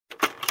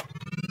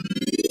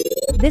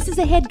This is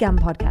a HeadGum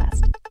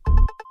podcast.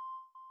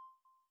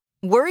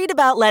 Worried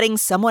about letting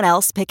someone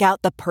else pick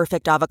out the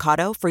perfect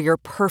avocado for your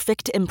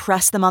perfect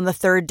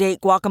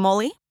impress-them-on-the-third-date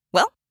guacamole?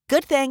 Well,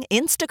 good thing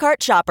Instacart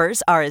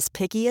shoppers are as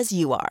picky as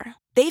you are.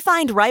 They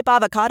find ripe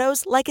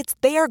avocados like it's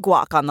their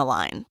guac on the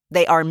line.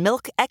 They are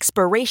milk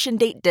expiration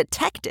date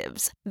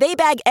detectives. They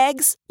bag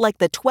eggs like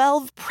the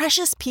 12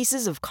 precious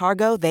pieces of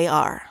cargo they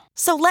are.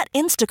 So let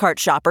Instacart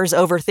shoppers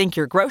overthink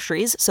your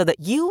groceries so that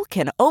you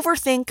can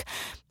overthink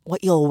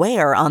what you'll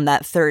wear on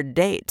that third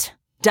date.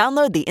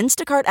 Download the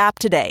Instacart app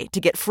today to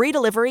get free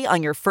delivery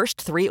on your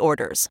first 3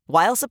 orders,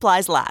 while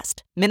supplies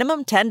last.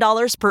 Minimum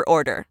 $10 per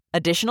order.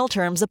 Additional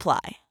terms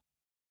apply.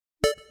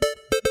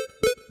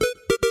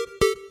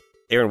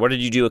 Aaron, what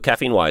did you do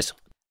caffeine-wise?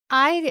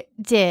 I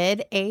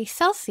did a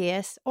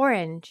Celsius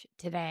orange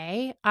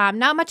today.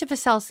 Not much of a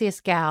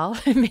Celsius gal.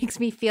 It makes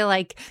me feel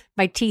like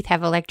my teeth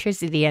have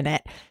electricity in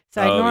it.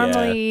 So I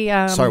normally...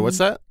 Sorry, what's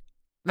that?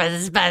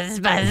 Buzz.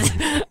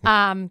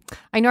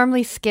 I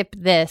normally skip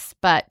this,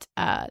 but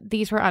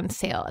these were on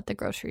sale at the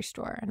grocery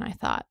store, and I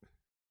thought,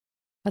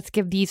 let's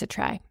give these a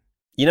try.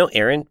 You know,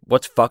 Aaron,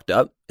 what's fucked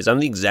up is I'm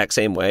the exact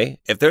same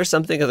way. If there's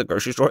something at the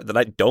grocery store that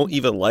I don't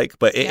even like,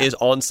 but it is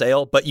on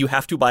sale, but you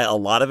have to buy a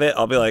lot of it,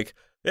 I'll be like,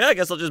 yeah, I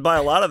guess I'll just buy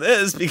a lot of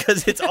this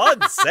because it's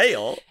on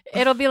sale.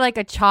 It'll be like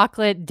a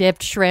chocolate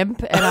dipped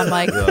shrimp, and I'm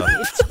like,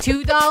 it's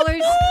 $2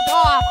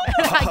 off,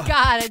 and I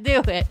gotta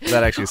do it.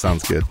 That actually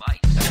sounds good.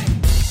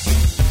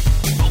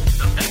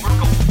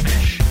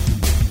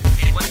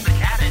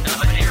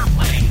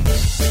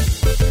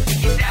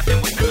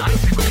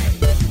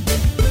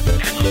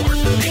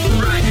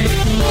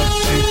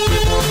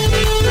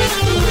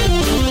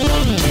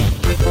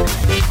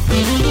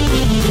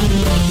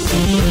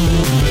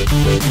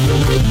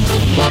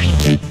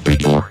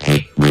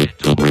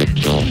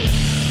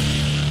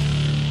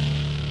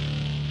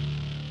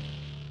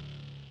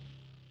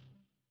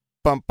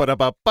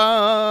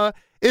 Bum-ba-da-ba-ba.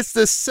 It's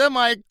the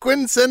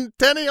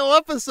Semiquincentennial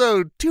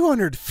episode.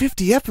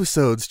 250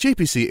 episodes.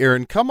 JPC,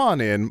 Aaron, come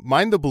on in.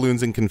 Mind the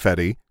balloons and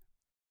confetti.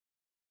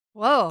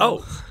 Whoa.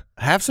 Oh.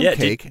 Have some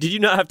cake. Did you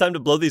not have time to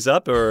blow these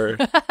up or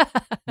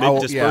maybe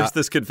disperse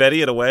this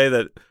confetti in a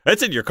way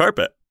that's in your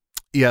carpet?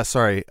 Yeah,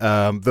 sorry.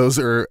 Those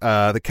are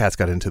the cats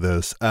got into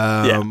those.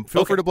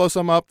 Feel free to blow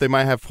some up. They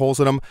might have holes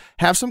in them.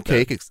 Have some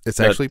cake. It's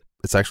actually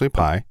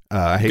pie.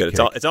 I hate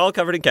cake. It's all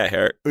covered in cat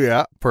hair.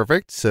 Yeah,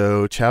 perfect.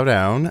 So chow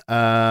down.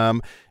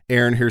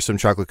 Aaron, here's some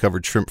chocolate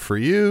covered shrimp for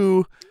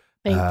you.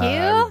 Thank you.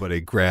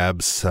 Everybody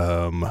grab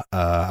some.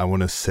 I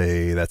want to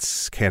say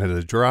that's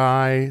Canada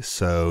Dry.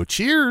 So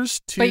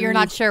cheers to. But you're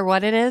not sure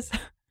what it is?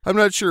 I'm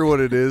not sure what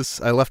it is.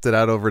 I left it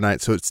out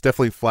overnight, so it's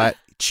definitely flat.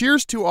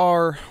 Cheers to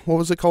our, what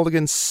was it called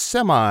again?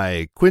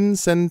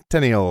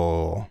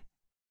 Semiquincentennial.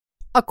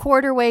 A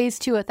quarter weighs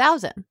to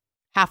 1,000,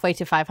 halfway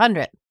to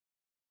 500.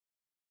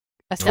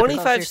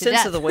 25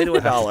 cents of the way to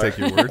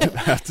 $1.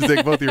 I have to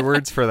take both your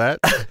words for that.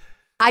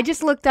 I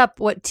just looked up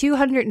what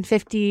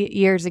 250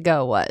 years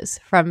ago was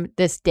from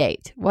this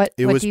date.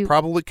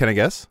 Probably, can I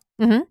guess?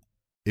 Mm-hmm.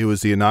 It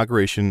was the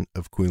inauguration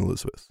of Queen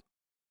Elizabeth.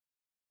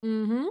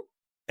 Mm-hmm.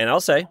 And I'll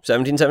say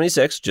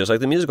 1776, just like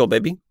the musical,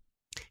 baby.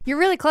 You're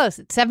really close.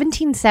 It's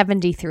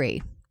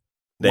 1773.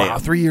 Damn. Wow,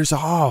 3 years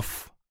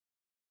off.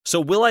 So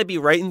will I be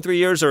right in 3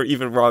 years or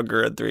even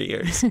wronger in 3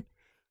 years?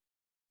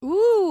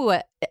 Ooh,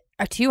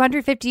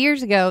 250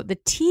 years ago, the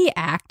Tea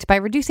Act, by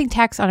reducing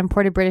tax on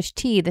imported British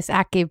tea, this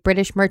act gave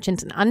British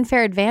merchants an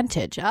unfair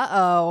advantage.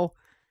 Uh-oh.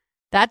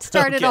 That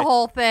started a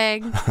whole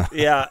thing.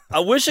 Yeah, I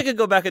wish I could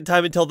go back in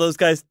time and tell those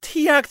guys,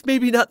 Tea Act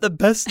maybe not the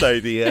best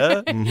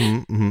idea.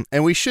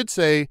 And we should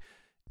say,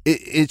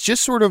 it's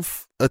just sort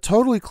of a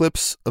total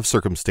eclipse of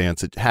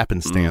circumstance,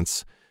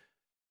 happenstance.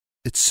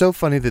 It's so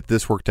funny that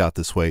this worked out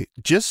this way.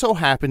 Just so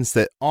happens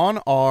that on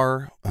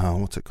our,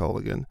 what's it called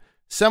again?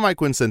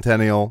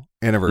 Semiquincentennial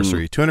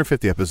anniversary,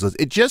 250 episodes.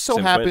 It just so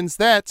happens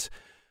that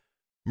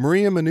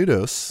Maria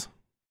Menounos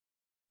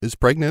is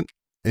pregnant,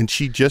 and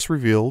she just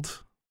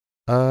revealed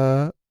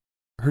her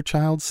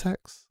child's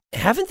sex.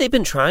 Haven't they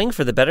been trying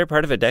for the better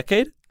part of a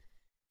decade?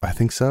 I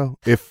think so.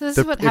 If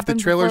the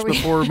trailers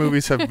before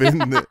movies have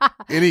been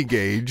any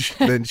gauge,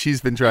 then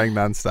she's been trying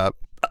nonstop.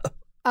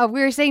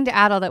 We were saying to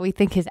Adel that we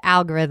think his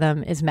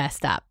algorithm is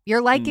messed up.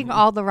 You're liking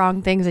all the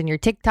wrong things in your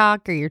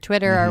TikTok or your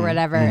Twitter or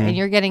whatever, and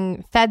you're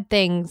getting fed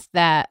things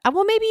that,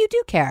 maybe you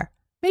do care.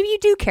 Maybe you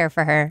do care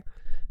for her.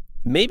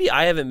 Maybe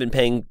I haven't been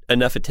paying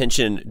enough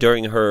attention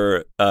during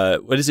her,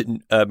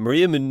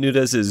 Maria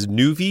Menounos'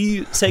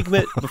 Noovie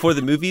segment before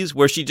the movies,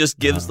 where she just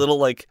gives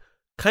little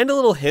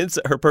hints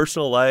at her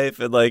personal life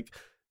and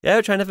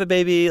we're trying to have a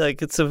baby.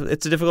 It's a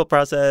difficult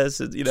process,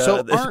 you know.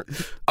 So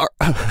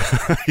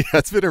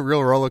it's been a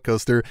real roller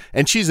coaster,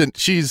 and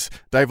she's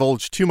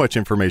divulged too much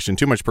information,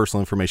 too much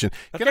personal information.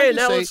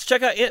 Let's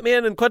check out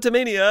Ant-Man and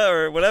Quantumania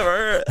or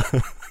whatever.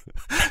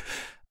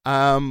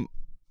 And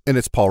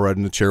it's Paul Rudd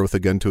in a chair with a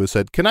gun to his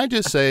head. Can I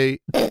just say,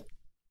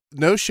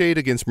 no shade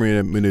against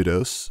Maria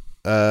Menounos.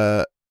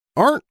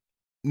 Aren't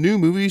new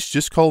movies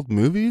just called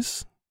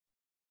movies?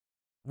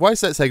 Why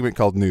is that segment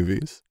called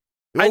Movies?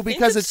 Oh,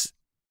 because it's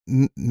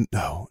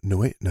No,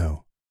 wait,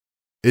 no.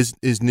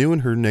 Is new in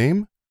her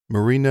name?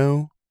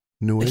 Marino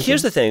Nuevos?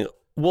 Here's the thing.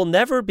 We'll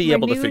never be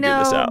able to figure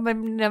this out.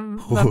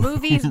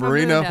 Movies,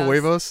 Marino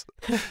Huevos,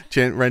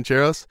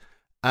 Rancheros.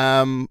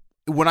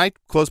 When I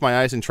close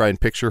my eyes and try and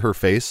picture her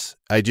face,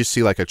 I just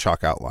see like a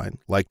chalk outline.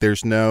 Like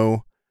there's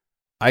no,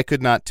 I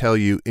could not tell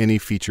you any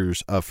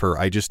features of her.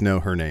 I just know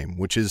her name,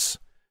 which is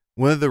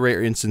one of the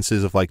rare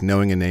instances of like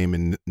knowing a name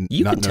and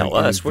you not can knowing tell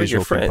any us. We're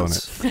your visual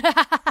friends. component.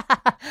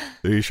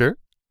 Are you sure?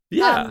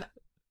 Yeah.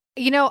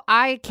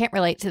 I can't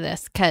relate to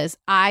this because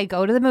I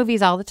go to the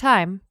movies all the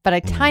time, but I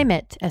time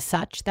it as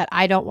such that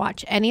I don't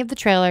watch any of the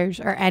trailers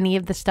or any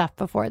of the stuff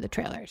before the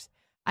trailers.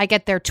 I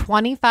get there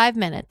 25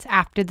 minutes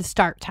after the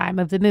start time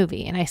of the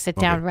movie, and I sit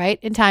down right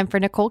in time for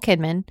Nicole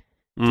Kidman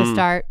to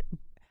start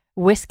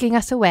whisking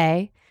us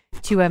away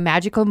to a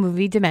magical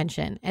movie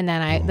dimension, and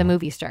then the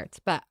movie starts.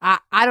 But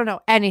I don't know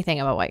anything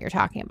about what you're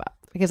talking about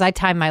because I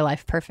time my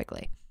life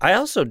perfectly. I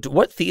also,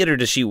 what theater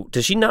does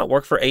she not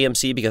work for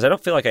AMC? Because I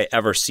don't feel like I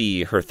ever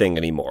see her thing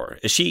anymore.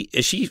 Is she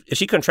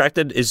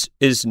contracted? Is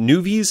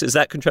Nuvies, is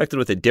that contracted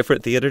with a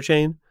different theater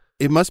chain?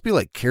 It must be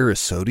like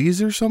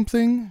Carasotes or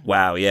something.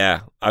 Wow,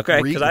 yeah.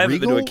 Okay, because I haven't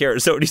been doing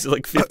Carasotes in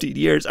like 15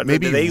 years.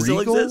 Maybe do they Regal? still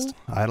exist?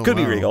 I don't Could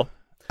know. be Regal.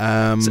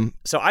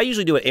 So I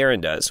usually do what Aaron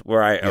does,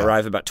 where I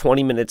arrive about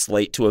 20 minutes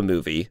late to a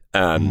movie,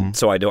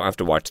 so I don't have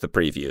to watch the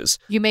previews.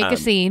 You make a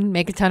scene,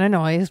 make a ton of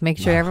noise, make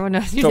sure everyone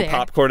knows you're Throw there.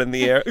 popcorn in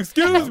the air.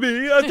 Excuse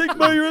me, I think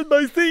you're in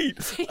my seat.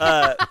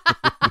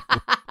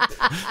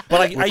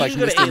 But I With usually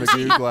go to Mr.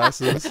 AMC. Magoo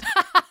glasses.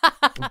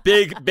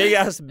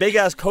 big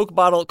ass Coke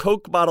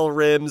bottle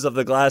rims of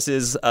the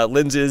glasses,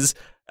 lenses.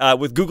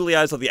 With googly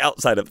eyes on the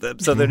outside of them,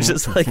 so they're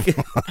just like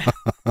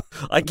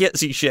I can't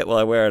see shit while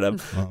I'm wearing them.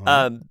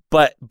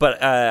 But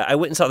I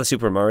went and saw the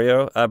Super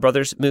Mario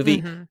Brothers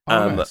movie,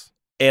 Nice.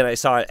 and I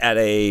saw it at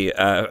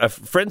a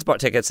friends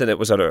bought tickets, and it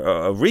was at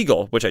a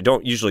Regal, which I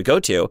don't usually go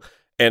to.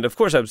 And of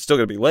course, I'm still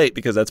going to be late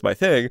because that's my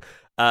thing.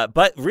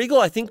 But Regal,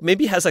 I think,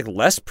 maybe has like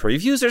less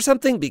previews or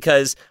something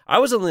because I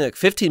was only like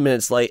 15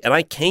 minutes late, and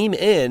I came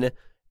in,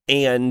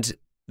 and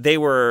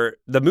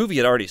the movie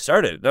had already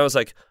started, and I was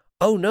like,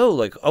 oh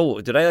no,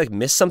 did I like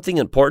miss something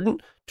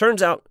important?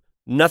 Turns out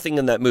nothing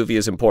in that movie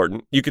is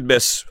important. You could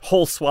miss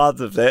whole swaths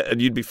of it and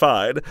you'd be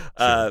fine.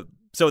 Sure.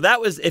 So that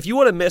was, if you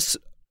want to miss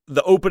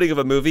the opening of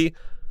a movie,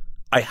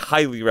 I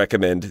highly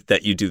recommend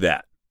that you do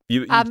that.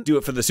 You do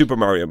it for the Super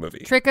Mario movie.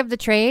 Trick of the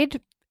trade.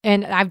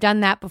 And I've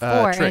done that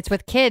before, and it's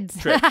with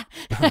kids.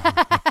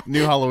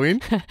 New Halloween?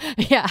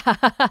 Yeah.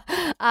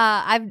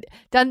 I've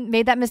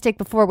made that mistake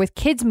before with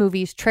kids'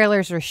 movies.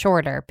 Trailers are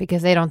shorter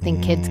because they don't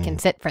think kids can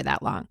sit for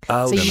that long.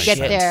 Oh, so you get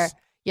there,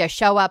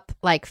 show up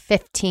like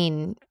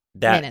 15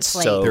 minutes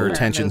late. So their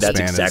attention span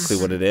that's exactly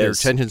what it is.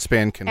 Their attention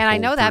span can and I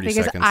hold know that 30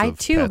 because seconds I of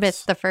too pets.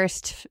 missed the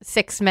first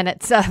 6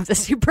 minutes of the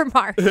Super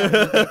Mario movie.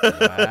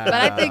 But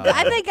I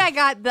think I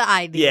got the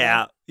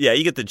idea. Yeah,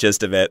 you get the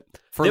gist of it.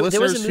 For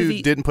listeners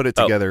who didn't put it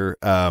together,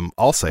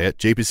 I'll say it.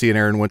 JPC and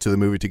Aaron went to the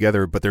movie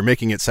together, but they're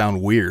making it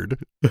sound weird.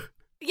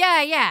 Yeah.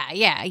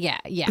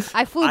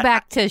 I flew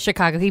back to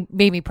Chicago. He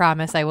made me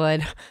promise I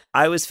would.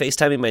 I was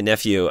FaceTiming my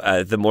nephew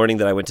the morning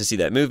that I went to see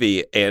that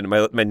movie, and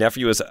my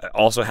nephew was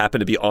also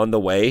happened to be on the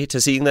way to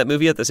seeing that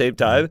movie at the same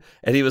time,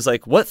 and he was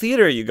like, "What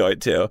theater are you going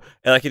to?"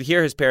 And I could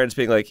hear his parents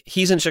being like,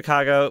 "He's in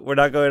Chicago. We're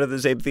not going to the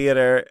same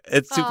theater.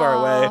 It's too far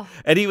away."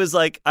 And he was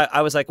like,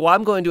 I was like, "Well,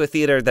 I'm going to a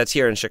theater that's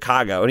here in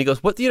Chicago." And he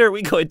goes, "What theater are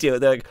we going to?"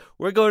 And they're like,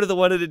 "We're going to the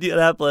one in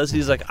Indianapolis." And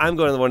he's like, "I'm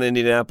going to the one in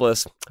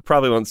Indianapolis.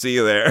 Probably won't see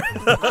you there."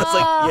 I was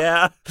like,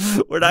 "Yeah,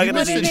 we're not going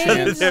to see each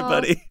other there,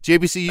 buddy."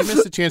 JPC, you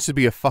missed a chance to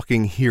be a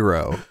fucking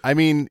hero. I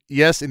mean,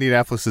 yes,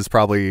 Indianapolis is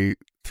probably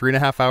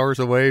 3.5 hours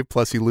away,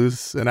 plus you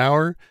lose an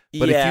hour.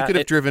 But if you could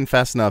have driven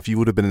fast enough, you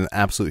would have been an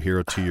absolute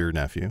hero to your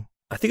nephew.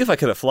 I think if I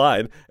could have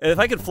flown, and if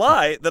I could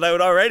fly, then I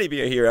would already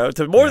be a hero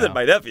to more than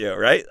my nephew,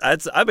 right?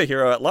 I'm a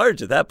hero at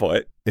large at that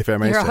point. If I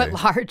may Hero say. at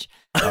large.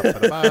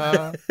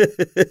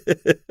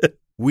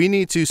 We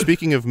need to,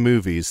 speaking of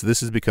movies,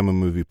 this has become a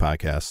movie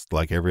podcast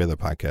like every other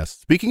podcast.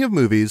 Speaking of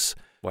movies.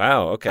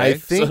 Wow, okay. I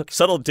think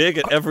subtle dig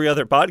at every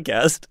other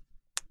podcast.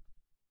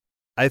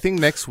 I think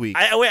next week.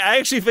 I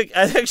actually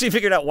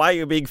figured out why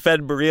you're being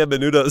fed Maria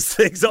Menounos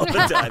things all the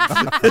time.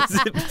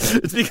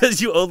 It's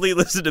because you only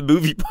listen to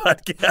movie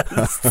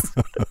podcasts.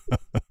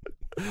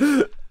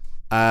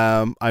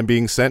 I'm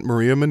being sent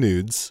Maria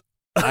Menouds.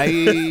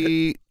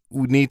 I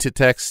need to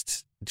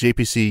text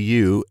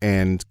JPCU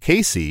and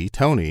Casey,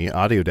 Tony,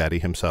 Audio Daddy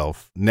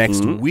himself,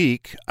 next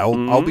week.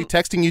 I'll be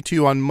texting you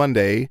two on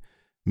Monday,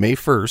 May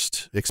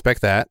 1st.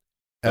 Expect that.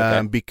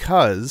 Okay.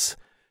 Because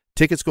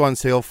tickets go on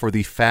sale for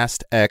the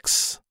Fast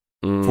X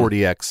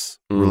 40X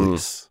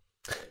release.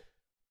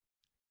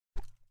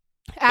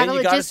 Adel,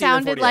 it just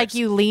sounded 40X. like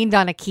you leaned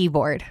on a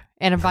keyboard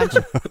and a bunch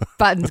of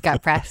buttons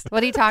got pressed.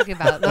 What are you talking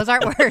about? Those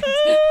aren't words.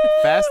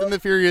 Fast and the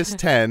Furious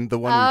 10, the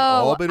one we've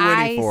all been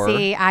waiting for.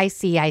 I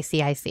see. I'm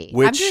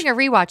doing a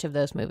rewatch of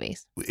those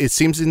movies. It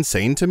seems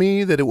insane to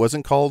me that it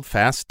wasn't called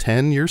Fast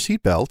 10 Your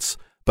Seatbelts,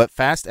 but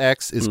Fast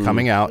X is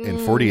coming out in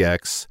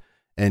 40X,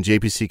 and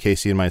JPC,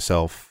 Casey, and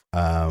myself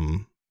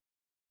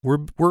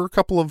We're a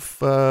couple of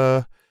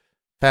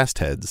fast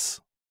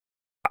heads.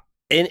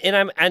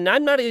 And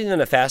I'm not even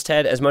a fast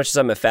head as much as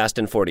I'm a Fast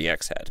and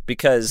 40X head,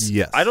 because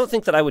I don't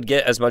think that I would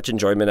get as much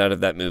enjoyment out of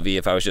that movie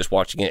if I was just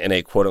watching it in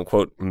a quote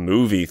unquote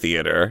movie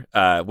theater,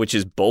 which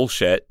is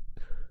bullshit.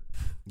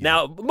 Yeah.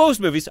 Now, most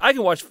movies, I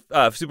can watch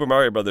Super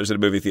Mario Brothers in a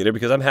movie theater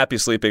because I'm happy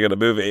sleeping in a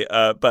movie.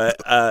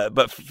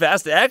 But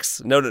Fast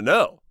X,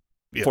 no.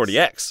 Yes.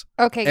 40X.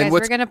 Okay, guys,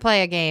 we're going to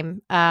play a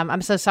game.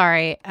 I'm so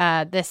sorry.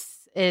 This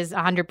is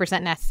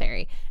 100%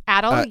 necessary.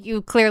 Adel,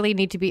 you clearly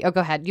need to be... Oh,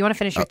 go ahead. You want to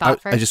finish your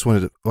thought first? I just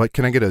wanted to...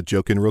 Can I get a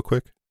joke in real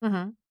quick?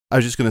 Mm-hmm. I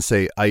was just going to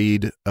say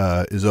Aid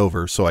is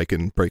over so I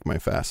can break my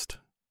fast.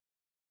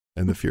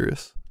 And the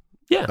Furious.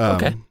 Yeah,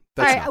 okay.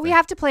 All right, we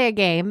have to play a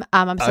game.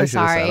 I'm so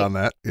sorry. I should have sat on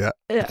that, yeah.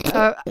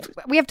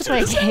 We have to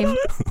play a game.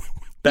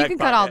 You can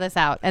cut all this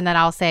out, and then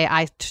I'll say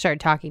I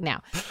started talking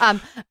now.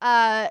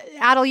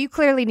 Adel, you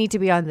clearly need to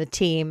be on the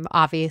team,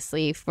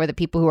 obviously, for the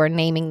people who are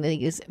naming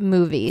these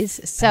movies.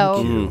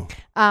 So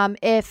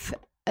if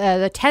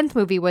the 10th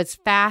movie was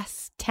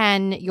Fast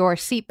 10, Your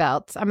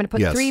Seatbelts, I'm going to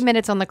put 3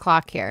 minutes on the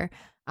clock here.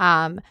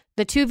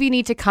 The two of you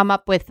need to come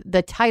up with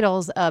the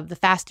titles of the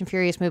Fast and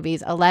Furious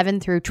movies 11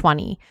 through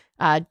 20,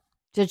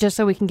 just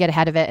so we can get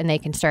ahead of it and they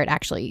can start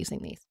actually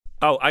using these.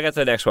 Oh, I got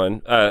the next one.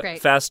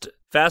 Great. Fast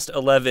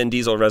 11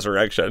 Diesel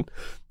Resurrection.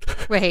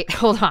 Wait,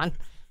 hold on.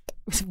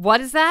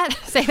 What is that?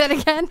 Say that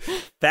again.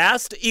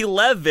 Fast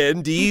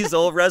 11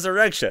 Diesel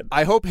Resurrection.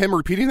 I hope him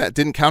repeating that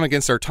didn't count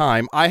against our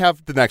time. I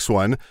have the next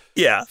one.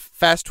 Yeah.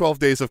 Fast 12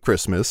 Days of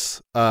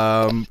Christmas.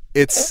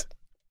 It's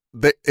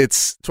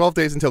 12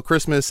 days until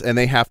Christmas, and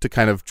they have to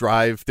kind of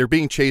drive. They're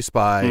being chased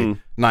by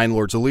 9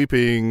 Lords of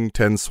Leaping,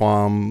 10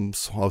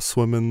 Swans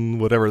Swimming,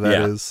 whatever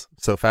that is.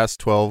 So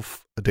Fast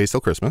 12 Days till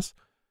Christmas.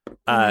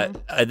 And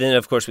then,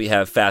 of course, we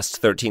have Fast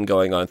 13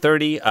 going on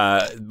 30.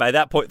 By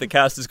that point, the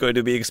cast is going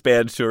to be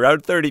expanded to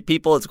around 30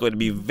 people. It's going to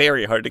be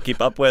very hard to keep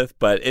up with,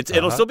 but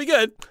it'll still be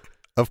good.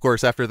 Of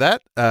course, after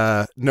that,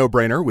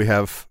 no-brainer, we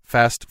have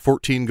Fast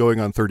 14 going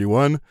on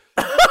 31.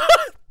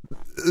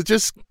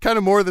 Just kind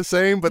of more of the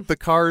same, but the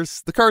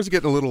cars are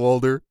getting a little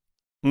older.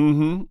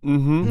 Then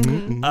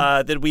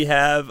we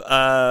have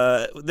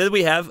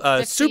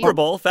Super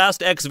Bowl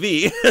Fast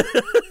XV,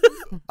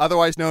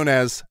 otherwise known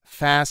as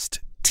Fast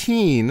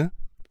Teen.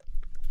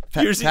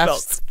 Your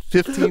seatbelts.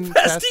 15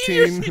 Fast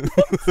Teen.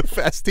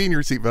 Fast Teen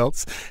Your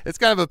Seatbelts. It's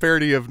kind of a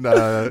parody of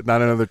Not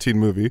Another Teen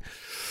Movie,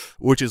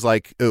 which is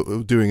like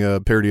doing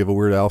a parody of a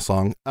Weird Al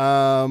song.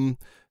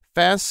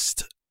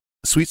 Fast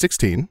Sweet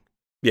 16.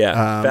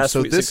 Yeah. Fast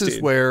so Sweet this 16.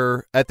 is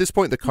where, at this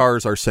point, the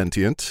cars are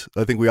sentient.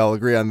 I think we all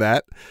agree on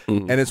that.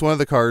 And it's one of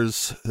the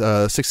cars'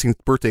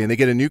 16th birthday, and they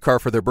get a new car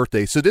for their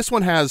birthday. So this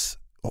one has,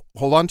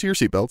 hold on to your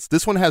seatbelts,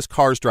 this one has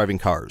cars driving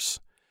cars.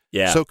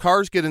 Yeah. So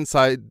cars get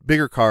inside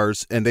bigger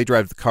cars, and they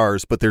drive the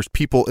cars, but there's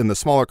people in the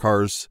smaller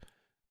cars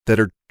that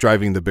are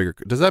driving the bigger.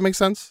 Does that make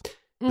sense?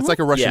 It's like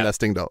a Russian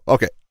nesting doll.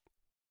 Okay.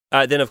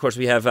 Then, of course,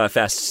 we have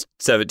Fast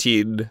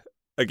 17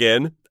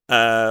 again,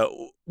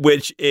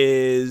 which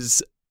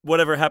is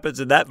whatever happens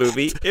in that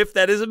movie, if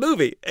that is a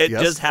movie. It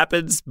just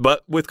happens,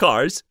 but with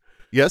cars.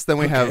 Yes, then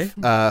we have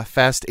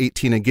Fast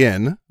 18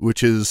 again,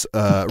 which is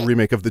a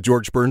remake of the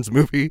George Burns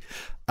movie,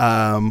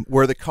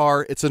 where the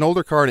car, it's an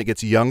older car and it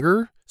gets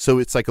younger, so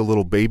it's like a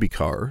little baby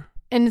car.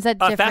 And is that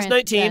different? Fast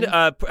 19,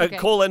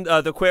 colon,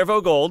 the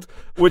Cuervo Gold,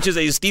 which is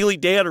a Steely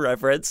Dan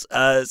reference,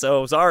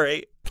 so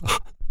sorry.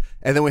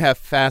 And then we have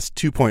Fast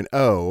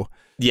 2.0.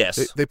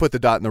 Yes. They put the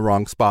dot in the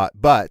wrong spot,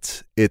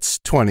 but it's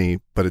 20,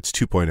 but it's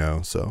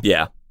 2.0, so.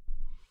 Yeah.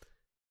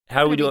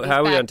 How are we doing?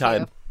 How are we on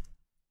time?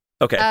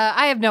 Okay.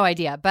 I have no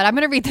idea, but I'm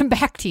going to read them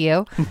back to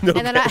you. Okay.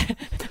 And then I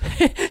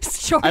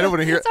don't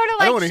want to hear. Sort of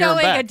like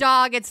showing a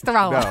dog its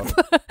throw up.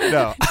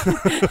 No.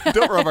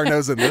 Don't rub our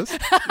nose in this.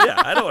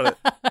 Yeah, I don't want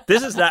to.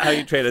 This is not how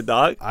you train a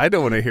dog. I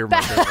don't want to hear my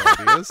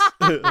ideas.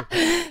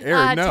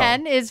 Aaron, no.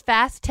 10 is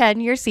Fast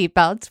 10 Your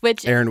Seatbelts,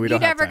 which Aaron, we don't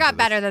you never got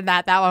better than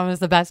that. That one was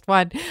the best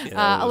one.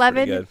 Yeah,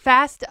 11,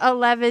 Fast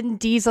 11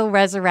 Diesel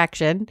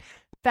Resurrection.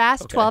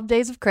 Fast 12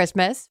 Days of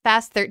Christmas,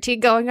 Fast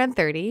 13 going on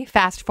 30,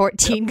 Fast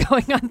 14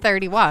 going on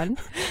 31,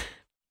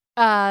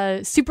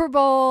 Super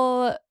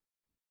Bowl,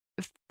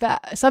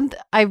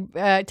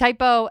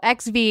 typo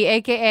XV,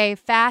 aka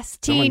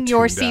Fast Teen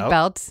Your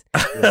Seatbelts,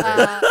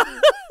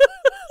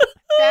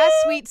 Fast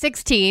Sweet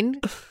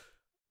 16,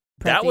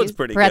 that one's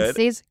pretty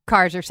good.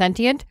 Cars are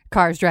sentient,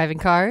 cars driving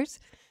cars,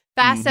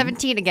 Fast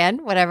 17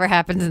 again, whatever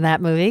happens in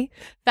that movie,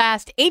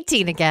 Fast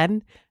 18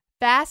 again,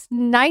 Fast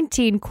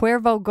 19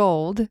 Cuervo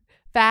Gold,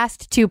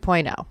 Fast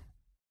 2.0.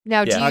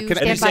 Now, do you stand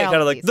and you say by it kind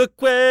of like the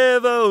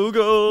Cuervo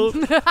Gold,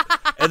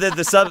 and then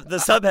the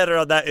subheader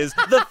on that is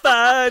the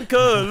Fine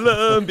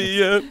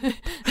Columbia.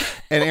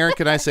 And Aaron,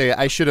 can I say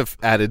I should have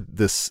added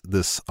this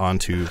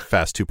onto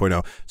Fast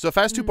 2.0? So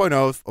Fast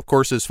 2.0, of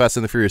course, is Fast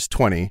and the Furious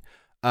 20.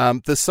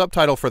 The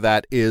subtitle for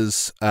that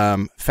is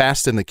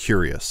Fast and the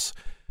Curious.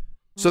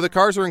 So the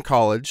cars are in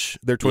college.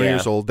 They're 20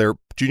 years old. They're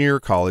junior year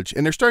of college,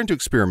 and they're starting to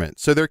experiment.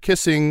 So they're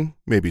kissing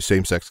maybe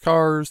same-sex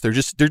cars. They're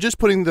just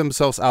putting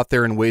themselves out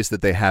there in ways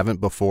that they haven't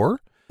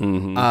before.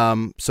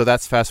 So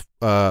that's Fast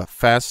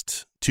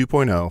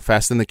 2.0,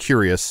 Fast and the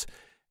Curious.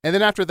 And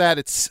then after that,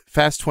 it's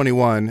Fast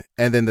 21.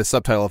 And then the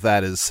subtitle of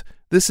that is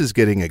This is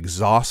Getting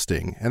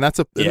Exhausting. And that's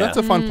a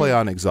fun play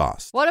on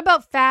exhaust. What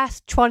about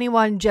Fast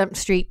 21 Jump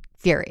Street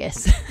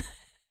Furious?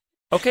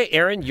 Okay,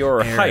 Aaron,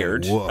 you're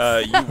hired. You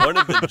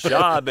wanted the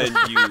job and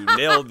you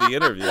nailed the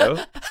interview.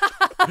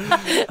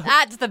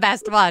 That's the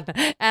best one,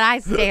 and I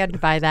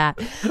stand by that.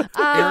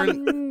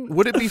 Aaron,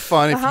 would it be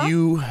fun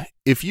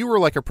if you were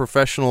like a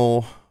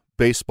professional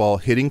baseball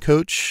hitting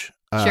coach?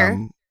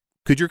 Sure.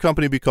 Could your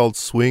company be called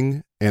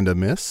Swing and a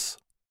Miss?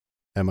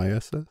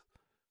 M-I-S-S?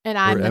 And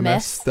I'm or the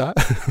MS miss.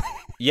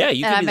 Yeah,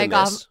 you can be the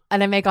miss.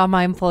 And I make all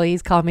my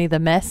employees call me the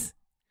miss.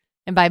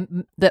 And by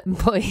the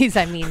employees,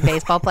 I mean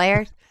baseball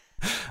players.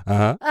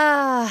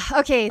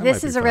 Okay,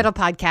 this is a riddle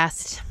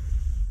podcast.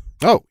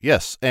 Oh,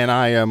 yes. And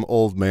I am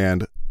Old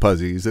Man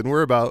Puzzies. And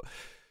we're about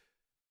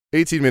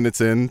 18 minutes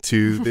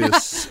into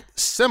this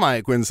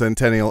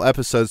semi-quincentennial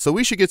episode. So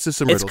we should get to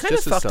some riddles. It's kind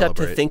of fucked up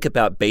to think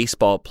about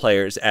baseball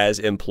players as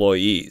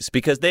employees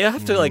because they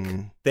have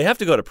to they have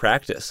to go to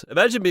practice.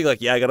 Imagine being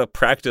like, yeah, I got to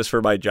practice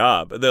for my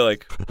job. And they're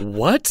like,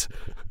 what?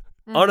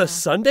 On a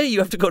Sunday, you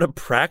have to go to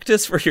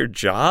practice for your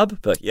job?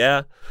 But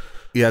yeah.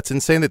 Yeah, it's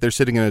insane that they're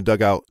sitting in a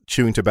dugout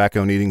chewing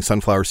tobacco and eating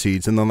sunflower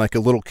seeds, and then like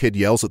a little kid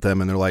yells at them,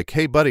 and they're like,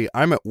 "Hey, buddy,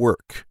 I'm at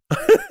work."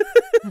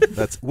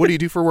 What do you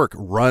do for work?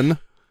 Run?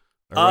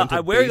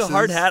 I'm wearing a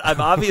hard hat. I'm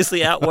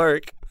obviously at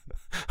work.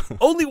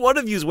 Only one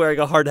of you is wearing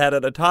a hard hat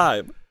at a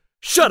time.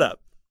 Shut up.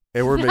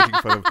 And we're making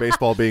fun of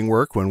baseball being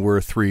work when we're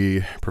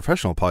three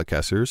professional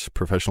podcasters.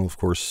 Professional, of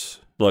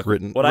course. Look,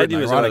 what I do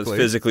is not as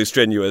physically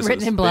strenuous.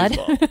 Written in blood.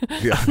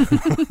 Yeah.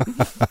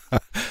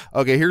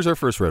 Okay, here's our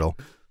first riddle.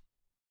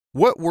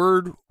 What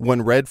word,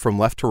 when read from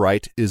left to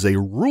right, is a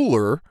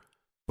ruler,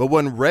 but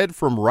when read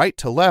from right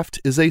to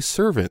left is a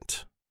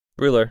servant?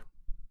 Ruler.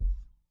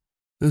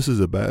 This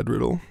is a bad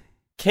riddle.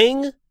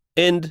 King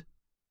and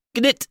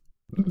gnit.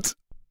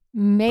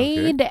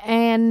 Maid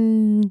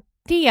and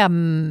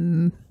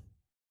diem.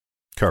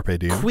 Carpe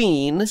diem.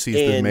 Queen sees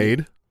the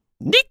maid.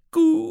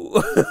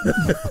 Niku.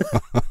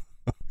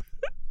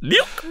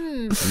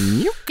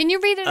 Can you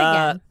read it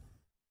again?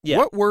 Yeah.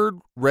 What word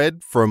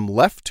read from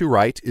left to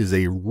right is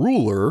a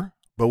ruler,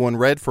 but when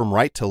read from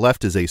right to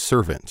left is a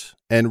servant?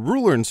 And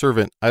ruler and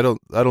servant, I don't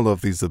know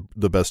if these are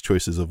the best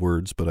choices of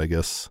words, but I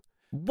guess.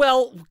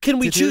 Well, can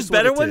we choose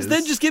better ones?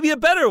 Then just give me a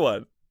better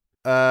one.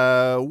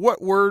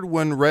 What word,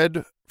 when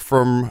read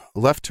from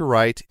left to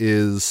right,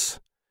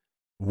 is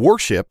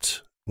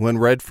worshipped? When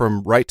read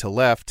from right to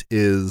left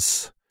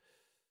is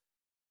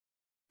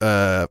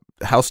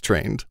house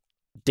trained.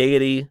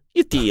 Deity.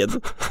 You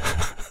did.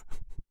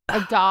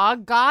 A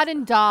dog, God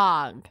and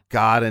dog.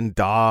 God and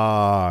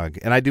dog.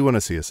 And I do want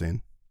to see a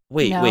scene.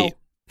 Wait.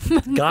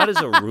 God is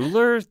a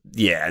ruler?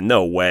 Yeah,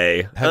 no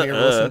way. Have you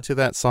ever listened to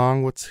that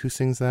song? Who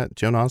sings that?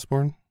 Joan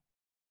Osborne?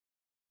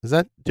 Is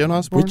that Joan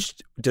Osborne?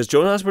 Does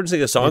Joan Osborne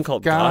sing a song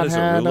called God is a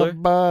Ruler? God had a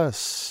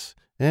bus,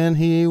 and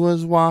he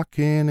was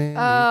walking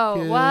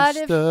and he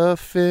kissed a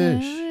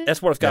fish.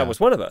 That's What If God Was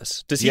One of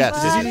Us. Does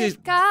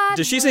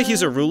she say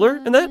he's a ruler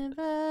in that?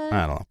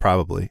 I don't know.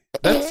 Probably.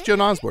 That's Joan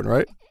Osborne,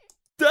 right?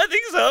 I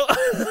think so.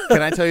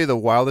 Can I tell you the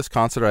wildest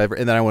concert I ever,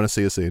 and then I want to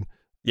see a scene.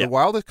 Yeah. The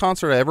wildest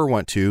concert I ever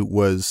went to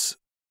was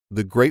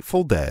the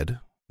Grateful Dead.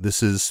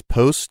 This is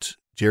post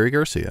Jerry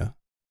Garcia.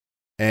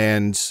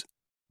 And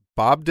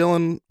Bob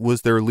Dylan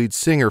was their lead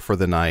singer for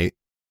the night,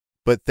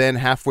 but then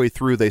halfway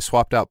through they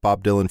swapped out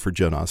Bob Dylan for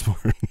Joan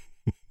Osborne.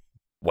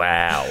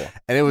 Wow.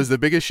 And it was the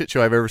biggest shit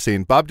show I've ever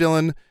seen. Bob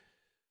Dylan,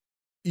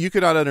 you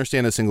could not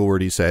understand a single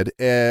word he said.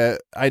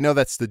 I know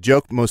that's the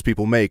joke most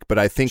people make, but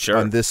I think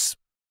on this,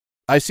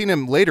 I've seen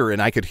him later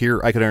and I could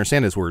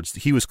understand his words.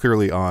 He was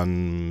clearly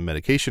on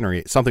medication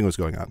or something was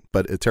going on,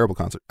 but a terrible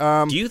concert.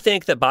 Do you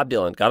think that Bob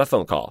Dylan got a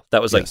phone call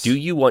that was like, do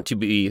you want to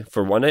be,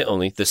 for one night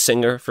only, the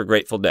singer for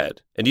Grateful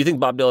Dead? And do you think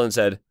Bob Dylan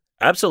said,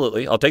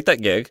 absolutely, I'll take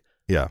that gig?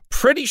 Yeah.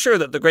 Pretty sure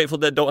that the Grateful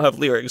Dead don't have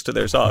lyrics to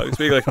their songs.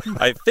 Being like,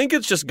 I think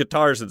it's just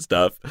guitars and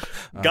stuff.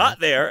 Got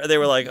there, and they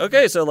were like,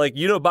 okay, so like,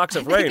 you know Box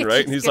of Rain,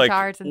 right? And he's like,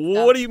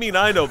 what do you mean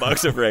I know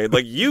Box of Rain?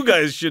 Like, you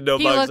guys should know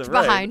Box of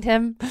Rain. He looked behind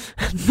him.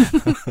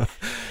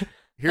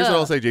 Here's what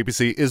I'll say,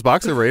 JPC. Is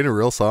Box of Rain a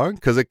real song?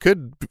 Because it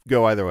could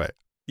go either way.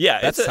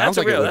 Yeah, it sounds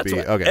like it would be.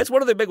 Okay. It's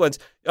one of the big ones.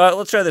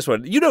 Let's try this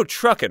one. You know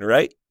Truckin',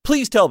 right?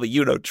 Please tell me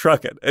you know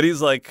Truckin'. And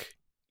he's like,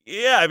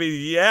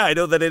 I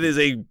know that it is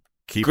a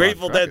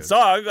Grateful Dead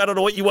song. I don't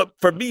know what you want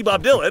from me,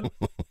 Bob Dylan.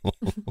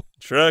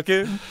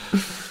 Truckin'.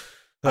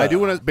 I do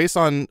want to, based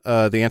on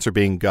the answer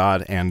being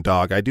God and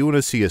dog, I do want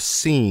to see a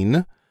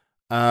scene.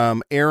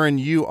 Aaron,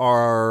 you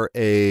are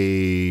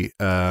a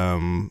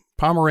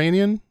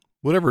Pomeranian?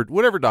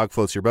 Whatever dog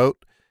floats your boat.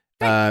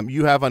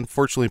 You have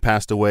unfortunately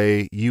passed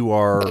away. You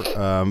are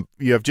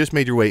you have just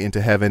made your way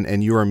into heaven,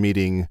 and you are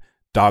meeting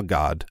Dog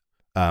God,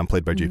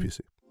 played by JPC.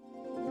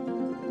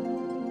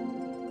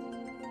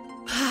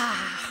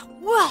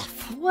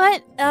 Wolf,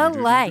 what a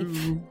life!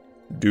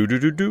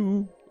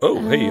 Do.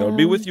 Oh, hey, I'll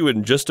be with you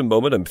in just a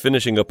moment. I'm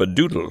finishing up a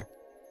doodle.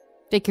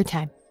 Take your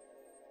time.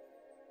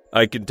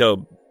 I can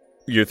tell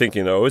you're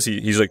thinking, oh,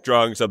 he's like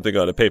drawing something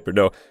on a paper.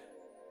 No,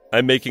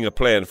 I'm making a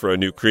plan for a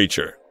new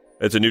creature.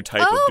 It's a new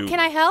type of doodle. Oh, can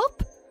I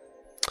help?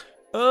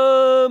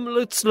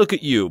 Let's look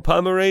at you.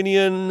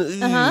 Pomeranian.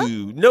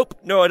 Nope.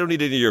 No, I don't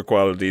need any of your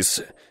qualities.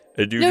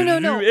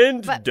 No.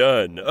 And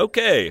done.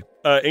 Okay.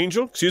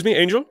 Angel? Excuse me,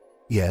 Angel?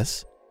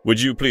 Yes.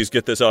 Would you please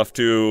get this off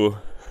to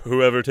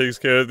whoever takes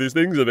care of these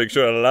things and make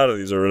sure a lot of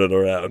these are running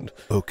around?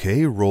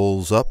 Okay,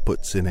 rolls up,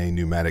 puts in a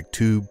pneumatic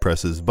tube,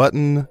 presses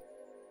button.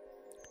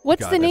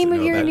 What's the name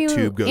of your new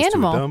tube goes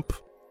animal? to a dump.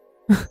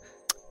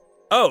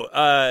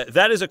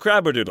 That is a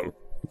crabberdoodle.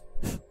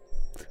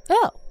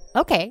 Oh,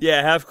 okay.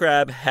 Yeah, half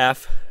crab,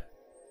 half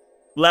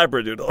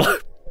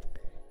labradoodle.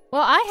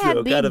 Well, I had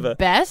So the kind of a-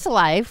 best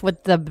life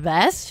with the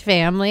best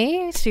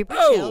family. Super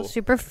chill,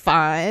 super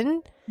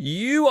fun.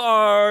 You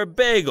are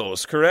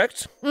bagels,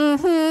 correct?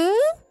 Mm-hmm.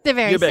 The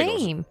very You're bagels.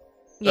 same.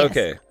 Yes.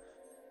 Okay.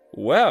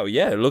 Wow,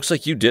 yeah, it looks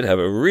like you did have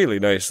a really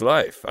nice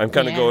life. I'm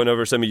kind of going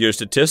over some of your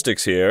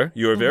statistics here.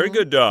 You're a very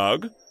good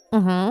dog.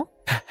 Mm-hmm.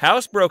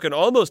 Housebroken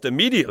almost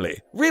immediately.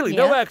 Really,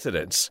 no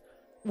accidents.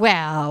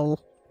 Well,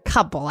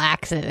 couple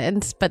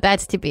accidents, but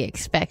that's to be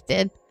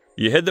expected.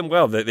 You hid them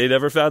well. They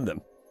never found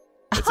them.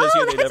 It says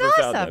here they that's never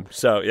found awesome. them.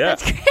 So, yeah.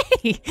 That's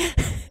great.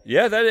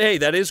 Yeah,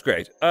 that is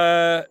great.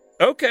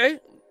 Okay.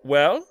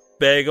 Well,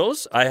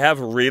 bagels, I have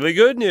really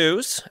good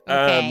news.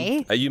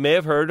 Okay. You may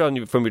have heard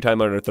from your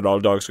time on Earth that all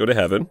dogs go to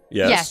heaven.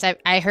 Yes. Yes,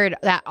 I heard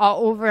that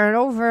all over and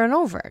over and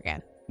over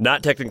again.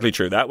 Not technically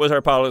true. That was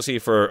our policy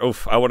for,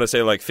 I want to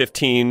say like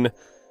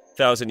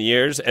 15,000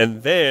 years.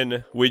 And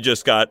then we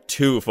just got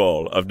too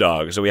full of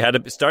dogs. So we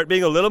had to start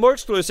being a little more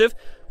exclusive.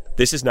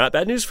 This is not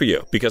bad news for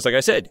you because, like I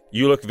said,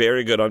 you look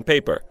very good on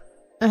paper.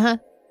 Uh-huh.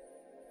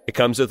 It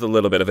comes with a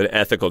little bit of an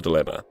ethical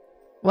dilemma.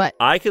 What?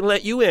 I can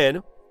let you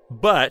in,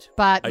 but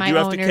My I do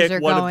have to owners kick are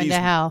one of going these. to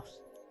hell.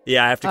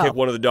 Yeah, I have to kick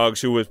one of the dogs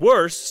who was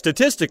worse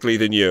statistically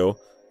than you,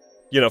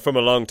 from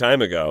a long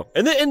time ago.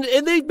 And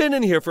they've been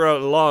in here for a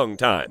long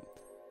time.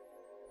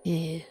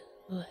 Yeah.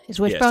 Is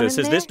Yeah, Wishbone so it in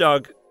says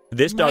there?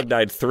 this dog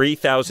died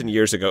 3,000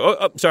 years ago.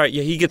 Oh, sorry.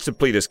 Yeah, he gets to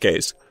plead his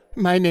case.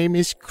 My name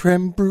is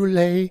Creme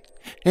Brulee,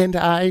 and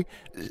I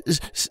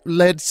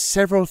led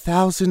several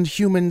thousand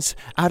humans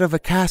out of a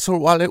castle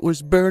while it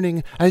was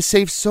burning. I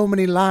saved so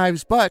many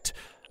lives, but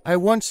I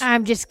once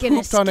I'm just gonna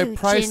pooped on a scooch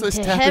priceless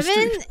into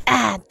tapestry.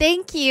 heaven.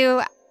 Thank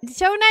you.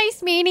 So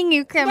nice meeting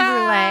you, creme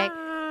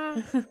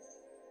brulee.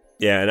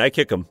 Yeah, and I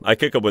kick them. I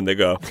kick them when they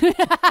go.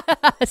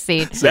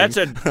 See, That's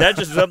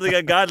just something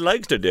that God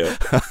likes to do.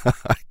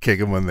 I kick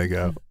them when they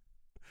go. all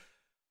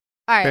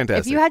right.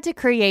 Fantastic. If you had to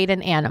create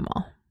an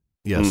animal,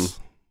 Yes.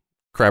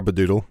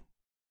 Crabadoodle.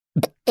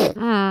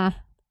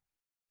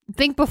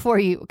 think before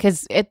you,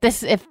 because if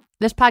this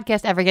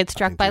podcast ever gets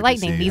struck think by BBC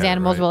lightning, these had it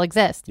animals right. will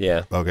exist.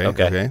 Yeah.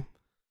 Okay.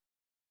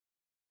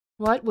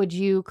 What would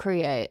you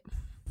create?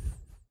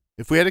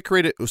 If we had to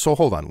create it, so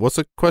hold on. What's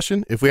the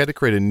question? If we had to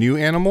create a new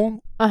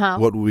animal, what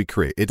would we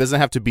create? It doesn't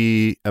have to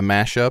be a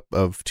mashup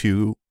of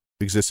two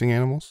existing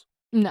animals.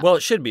 No. Well,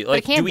 it should be.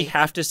 Like, can do we be.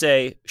 have to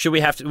say,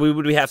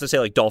 would we have to say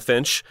like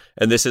dolphinch,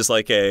 and this is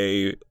like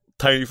a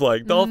tiny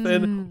flying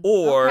dolphin,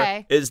 or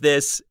okay. is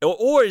this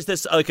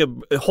like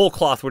a whole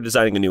cloth we're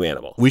designing a new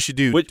animal? We should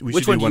do. Which we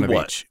one should do do one you of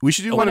want? each. We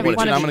should do Oh, one of each.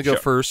 one And of I'm going to go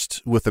Sure.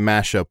 first with the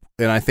mashup,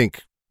 and I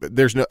think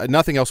there's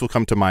nothing else will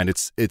come to mind.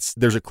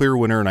 There's a clear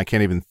winner, and I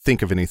can't even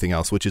think of anything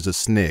else, which is a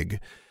snig.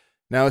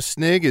 Now, a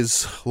snig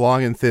is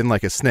long and thin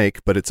like a snake,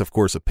 but it's of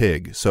course a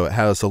pig. So it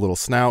has a little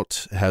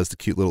snout, it has the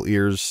cute little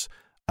ears.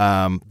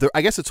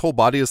 I guess its whole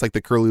body is like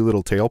the curly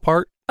little tail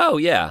part. Oh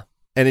yeah.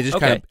 And it just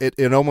Okay. kind of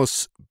it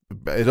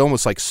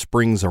almost like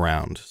springs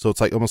around. So it's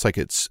like almost like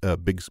it's a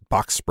big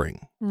box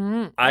spring. I,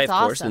 of That's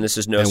course, awesome. and this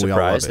is no And we all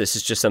love surprise, it. this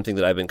is just something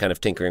that I've been kind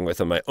of tinkering with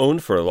on my own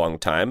for a long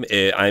time.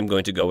 I'm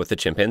going to go with the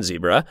chimpanzee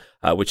zebra,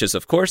 which is,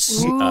 of course,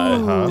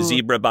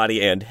 zebra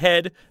body and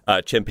head,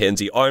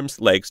 chimpanzee arms,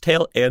 legs,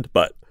 tail, and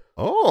butt.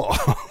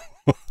 Oh.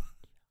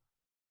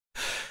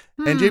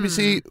 And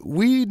JBC,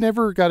 we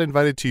never got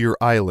invited to your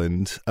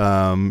island.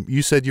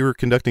 You said you were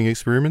conducting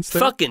experiments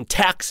there? Fucking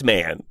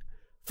taxman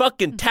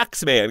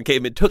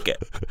came and took it.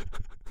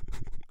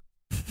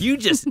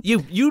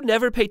 You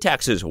never pay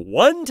taxes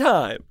one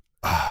time.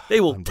 They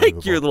will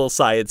take your little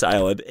science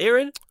island.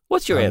 Aaron,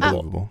 what's your animal?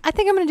 Unbelievable. I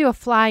think I'm going to do a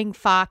flying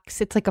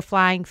fox. It's like a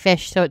flying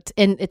fish, so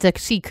it's a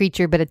sea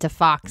creature, but it's a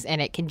fox,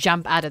 and it can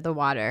jump out of the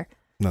water.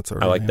 That's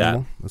already I like that.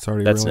 animal. That's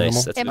already That's a real nice.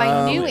 animal. That's And a my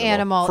good new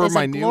animal For is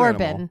my a new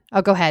Glorbin. animal.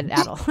 Oh, go ahead,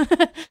 Adel.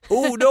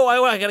 Oh no,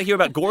 I got to hear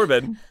about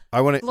Gorbin.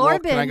 I want to. Well,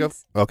 can I go?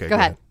 Glorbins. Okay, Go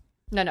ahead.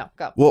 No,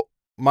 go. Well,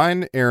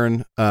 mine,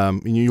 Aaron,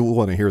 and you will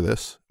want to hear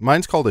this.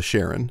 Mine's called a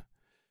Sharon,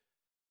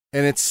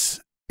 and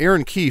it's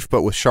Aaron Keefe,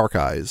 but with shark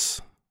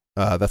eyes.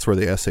 That's where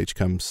the SH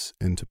comes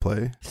into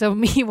play. So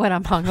me when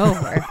I'm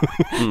hungover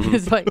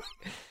is like,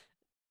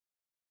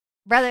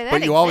 brother, that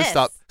But you always exists.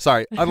 stop.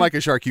 Sorry, unlike a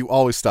shark, you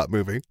always stop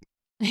moving.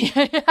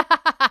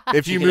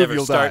 If you can move, never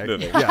you'll start die.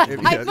 moving. Yeah,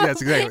 I know.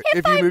 yes, exactly.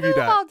 If I you move, you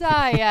die. I'll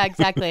die. Yeah,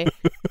 exactly.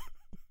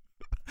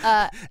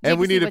 And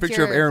we JBC, need a what's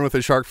picture of your- Aaron with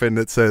a shark fin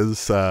that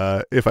says,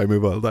 "If I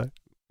move, I'll die."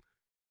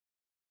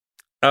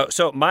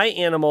 So my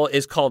animal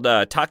is called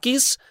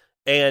Takis,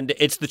 and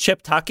it's the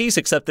chip Takis,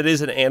 except it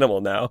is an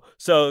animal now.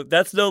 So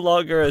that's no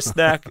longer a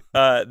snack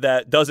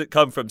that doesn't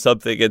come from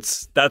something.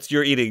 That's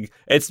you're eating.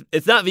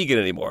 It's not vegan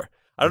anymore.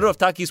 I don't know if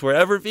Takis were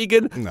ever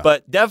vegan,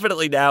 but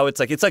definitely now it's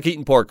like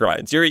eating pork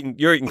rinds. You're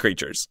eating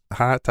creatures.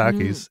 Hot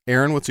Takis.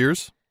 Aaron, what's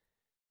yours?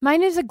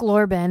 Mine is a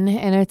glorbin,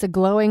 and it's a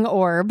glowing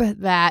orb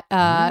that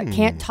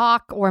can't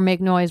talk or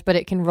make noise, but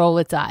it can roll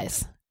its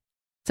eyes.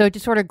 So it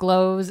just sort of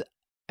glows.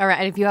 All right,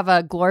 and if you have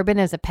a glorbin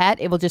as a pet,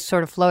 it will just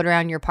sort of float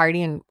around your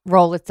party and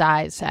roll its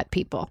eyes at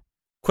people.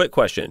 Quick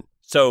question.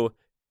 So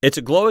it's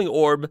a glowing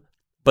orb,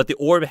 but the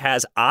orb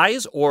has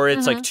eyes, or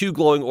it's like two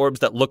glowing orbs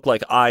that look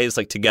like eyes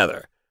like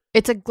together?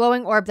 It's a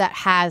glowing orb that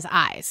has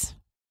eyes.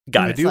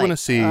 Got it. I do want to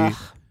see...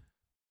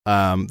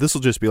 this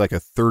will just be like a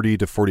 30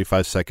 to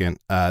 45 second.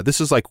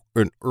 This is like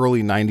an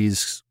early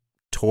 90s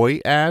toy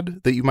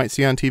ad that you might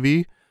see on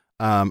TV.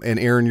 And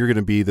Aaron, you're going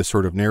to be the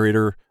sort of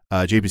narrator.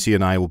 JPC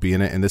and I will be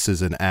in it. And this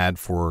is an ad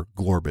for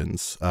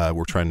Glorbins.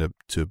 We're trying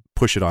to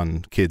push it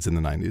on kids in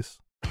the 90s.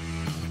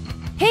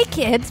 Hey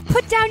kids,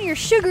 put down your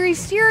sugary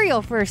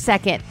cereal for a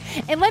second.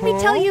 And let me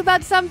tell you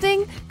about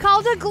something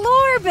called a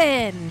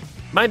Glorbin.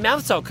 My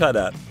mouth's all cut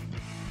up.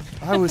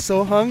 I was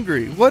so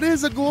hungry. What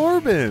is a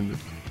Glorbin?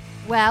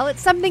 Well,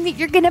 it's something that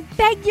you're going to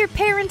beg your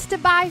parents to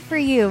buy for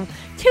you.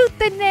 Tooth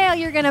and nail,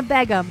 you're going to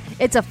beg them.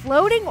 It's a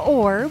floating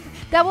orb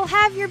that will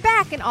have your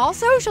back in all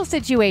social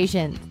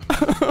situations.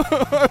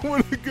 I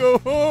want to go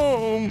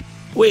home.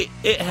 Wait,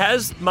 it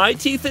has my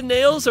teeth and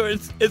nails, or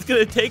it's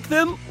going to take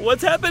them?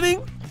 What's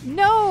happening?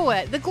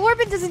 No, the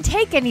Glorbin doesn't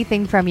take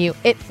anything from you.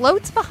 It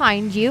floats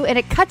behind you, and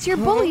it cuts your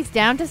bullies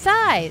down to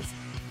size.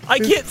 I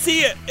can't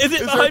see it. Is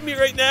it behind me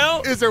right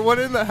now? Is there one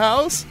in the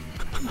house?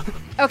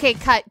 Okay,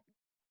 cut.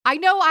 I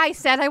know I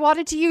said I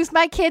wanted to use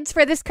my kids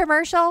for this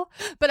commercial,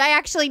 but I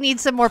actually need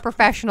some more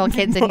professional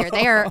kids in here.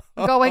 They are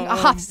going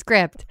off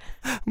script.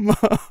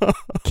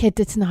 Kid,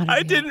 it's not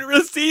I didn't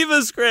receive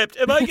a script.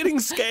 Am I getting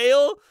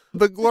scale?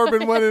 The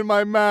Glorbin went in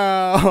my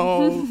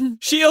mouth.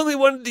 She only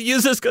wanted to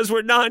use us because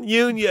we're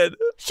non-union.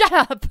 Shut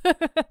up.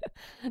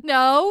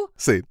 No.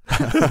 See.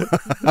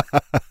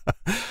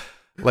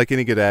 Like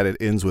any good ad, it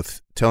ends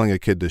with telling a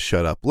kid to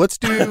shut up. Let's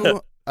do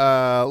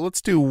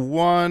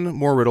one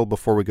more riddle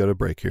before we go to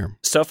break here.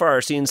 So far,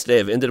 our scenes today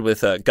have ended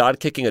with God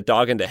kicking a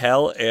dog into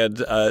hell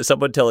and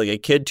someone telling a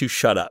kid to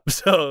shut up.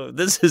 So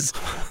this is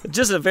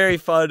just a very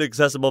fun,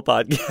 accessible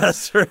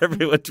podcast for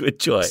everyone to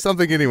enjoy.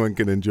 Something anyone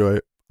can enjoy.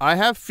 I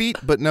have feet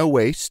but no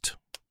waist.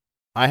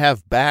 I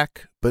have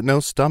back but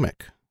no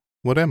stomach.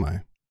 What am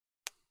I?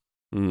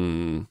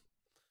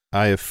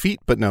 I have feet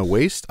but no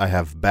waist. I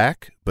have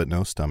back but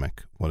no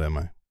stomach. What am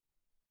I?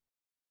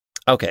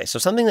 Okay, so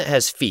something that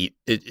has feet,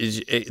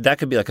 that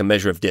could be like a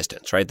measure of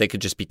distance, right? They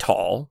could just be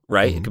tall,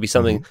 right? Mm-hmm. It could be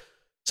something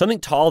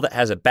tall that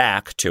has a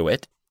back to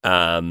it.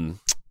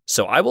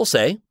 So I will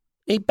say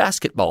a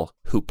basketball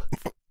hoop.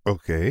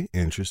 Okay,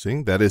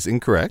 interesting. That is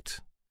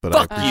incorrect. But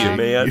Fuck I you,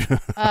 man.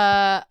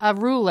 A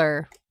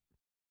ruler.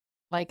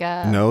 Like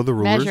a No, the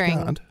ruler's measuring.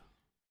 not.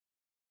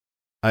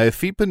 I have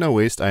feet but no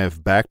waist. I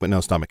have back but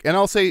no stomach. And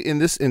I'll say in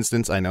this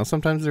instance, I know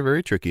sometimes they're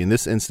very tricky. In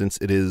this instance,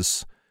 it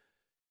is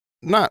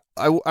not,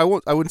 I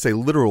wouldn't say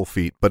literal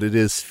feet, but it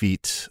is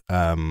feet,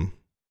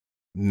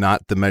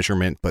 not the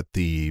measurement, but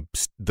the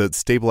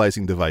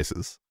stabilizing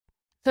devices.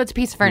 So it's a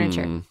piece of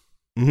furniture.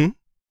 Mm-hmm.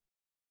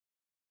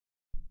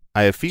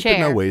 I have feet but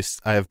no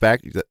waist. I have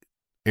back.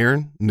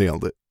 Aaron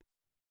nailed it.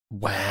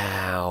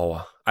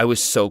 Wow. I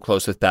was so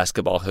close with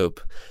basketball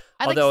hoop.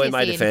 I'd Although like to in see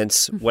my a scene.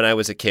 defense, when I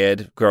was a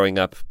kid growing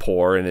up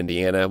poor in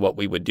Indiana, what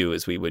we would do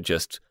is we would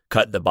just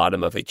cut the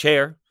bottom of a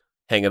chair,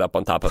 hang it up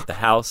on top of the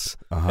house,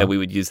 and we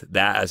would use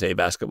that as a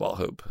basketball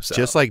hoop. So.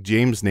 Just like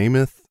James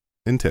Naismith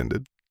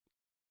intended.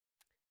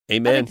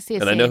 Amen. I'd like to see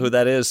a And I know scene. who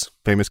that is.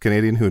 Famous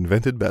Canadian who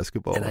invented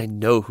basketball. And I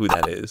know who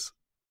that is.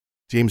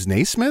 James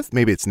Naismith?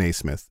 Maybe it's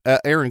Naismith.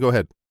 Aaron, go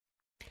ahead.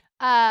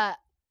 Adel,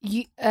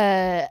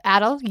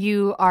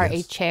 you are a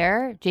Yes.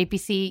 chair.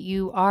 JPC,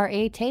 you are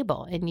a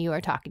table, and you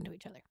are talking to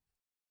each other.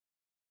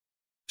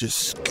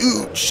 Just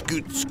scooch,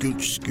 scooch,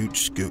 scooch,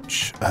 scooch,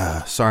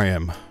 scooch. Sorry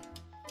I'm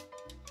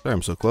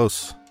so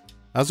close.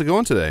 How's it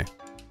going today?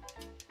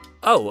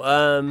 Oh,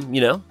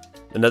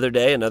 another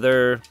day,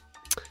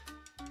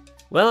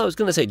 well, I was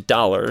going to say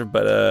dollar,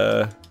 but,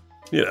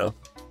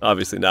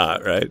 obviously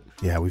not, right?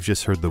 Yeah, we've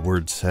just heard the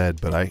word said,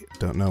 but I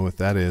don't know what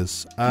that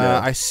is. No.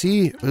 I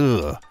see,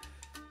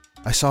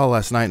 I saw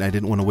last night and I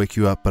didn't want to wake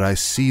you up, but I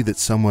see that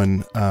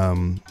someone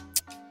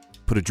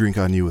put a drink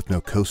on you with no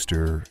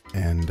coaster,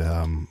 and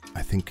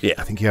I think you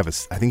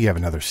have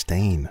another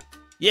stain.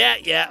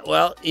 Yeah.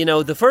 Well,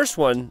 the first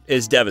one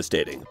is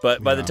devastating,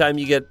 but by the time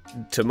you get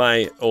to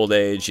my old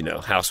age,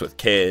 house with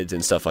kids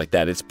and stuff like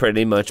that, it's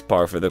pretty much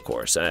par for the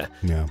course.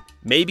 Yeah.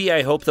 Maybe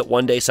I hope that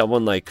one day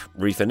someone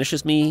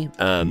refinishes me.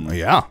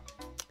 Yeah.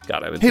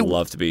 God, I would Hey,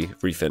 love to be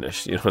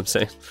refinished. You know what I'm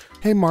saying?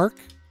 Hey, Mark,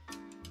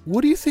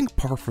 what do you think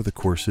par for the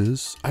course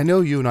is? I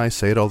know you and I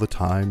say it all the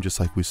time, just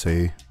like we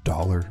say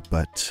dollar,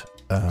 but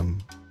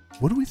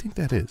what do we think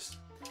that is?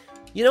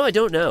 I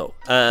don't know.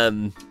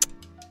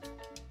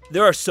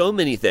 there are so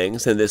many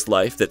things in this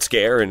life that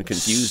scare and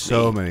confuse me.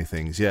 So many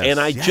things, yes. And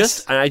I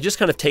just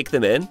kind of take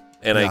them in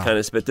and I kind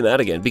of spit them out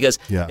again. Because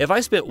if I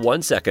spent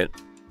 1 second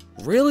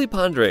really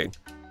pondering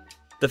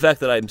the fact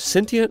that I'm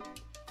sentient,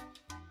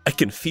 I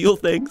can feel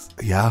things.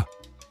 Yeah.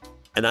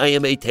 And I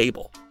am a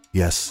table.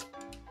 Yes.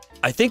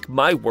 I think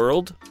my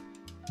world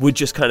would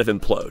just kind of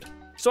implode.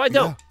 So I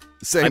don't.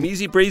 Same. I'm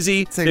easy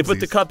breezy. They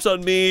put the cups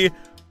on me.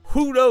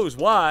 Who knows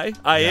why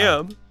I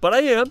am, but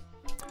I am.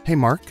 Hey,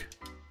 Mark.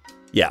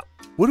 Yeah.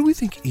 What do we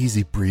think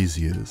easy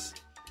breezy is?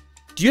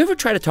 Do you ever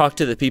try to talk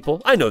to the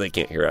people? I know they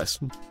can't hear us.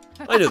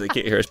 But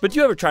do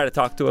you ever try to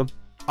talk to them?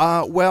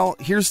 Well,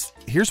 here's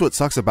what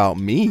sucks about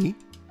me.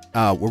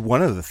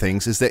 One of the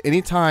things is that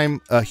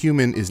anytime a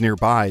human is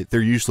nearby,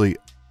 they're usually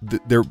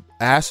their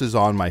ass is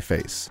on my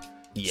face.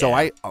 Yeah. So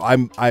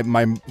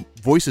my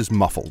voice is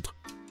muffled.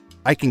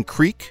 I can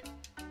creak,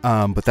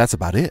 but that's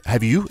about it.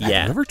 Have you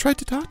ever tried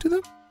to talk to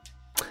them?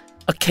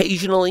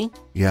 Occasionally.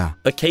 Yeah.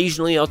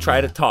 Occasionally I'll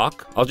try to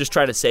talk. I'll just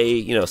try to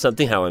say,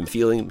 something, how I'm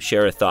feeling,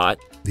 share a thought.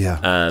 Yeah.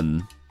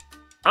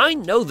 I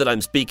know that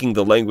I'm speaking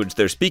the language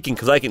they're speaking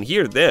because I can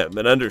hear them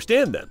and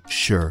understand them.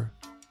 Sure.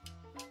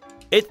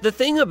 The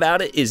thing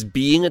about it is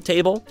being a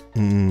table,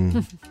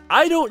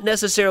 I don't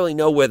necessarily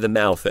know where the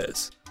mouth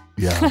is.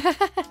 Yeah.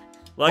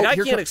 I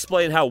can't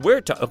explain how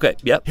we're talking. Okay,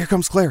 yep. Here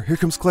comes Claire.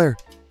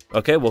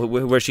 Okay, well,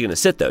 where's she going to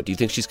sit, though? Do you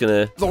think she's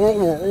going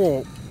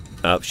to...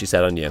 Oh, she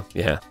sat on you.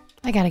 Yeah.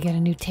 I got to get a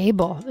new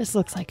table. This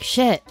looks like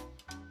shit.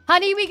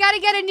 Honey, we got to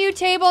get a new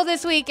table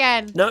this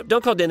weekend. No,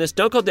 don't call Dennis.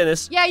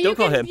 Yeah, you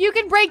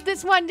can break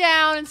this one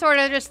down and sort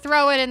of just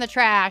throw it in the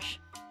trash.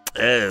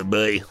 Oh,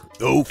 boy.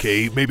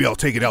 Okay, maybe I'll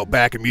take it out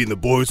back and me and the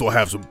boys will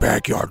have some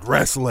backyard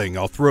wrestling.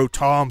 I'll throw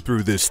Tom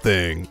through this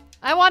thing.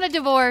 I want a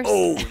divorce.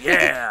 Oh,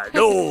 yeah.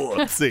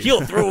 No.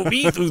 He'll throw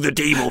me through the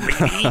table,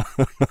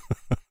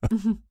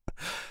 baby.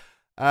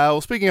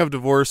 Well, speaking of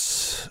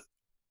divorce,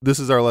 this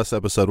is our last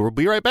episode. We'll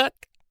be right back.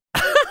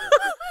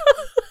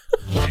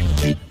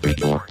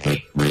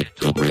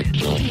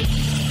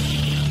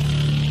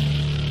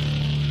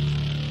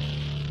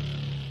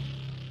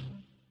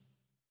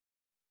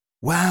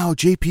 Wow,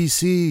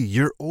 JPC,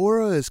 your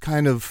aura is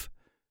kind of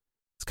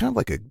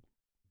like a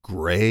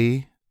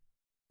gray.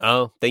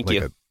 Oh, thank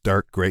you. Like a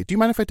dark gray. Do you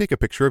mind if I take a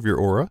picture of your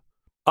aura?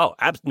 Oh,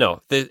 no.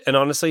 And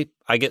honestly,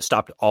 I get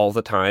stopped all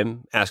the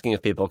time asking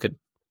if people could.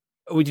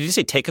 Did you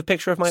say take a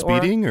picture of my aura?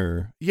 Speeding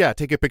or? Yeah,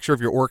 take a picture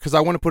of your aura because I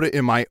want to put it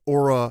in my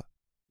aura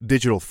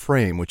digital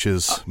frame, which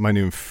is my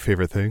new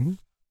favorite thing.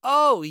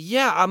 Oh,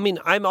 yeah. I mean,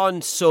 I'm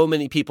on so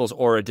many people's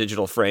aura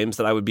digital frames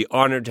that I would be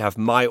honored to have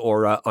my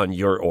aura on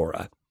your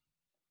aura.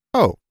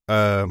 Oh,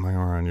 my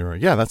aura on your aura.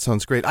 Yeah, that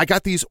sounds great. I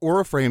got these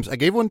aura frames. I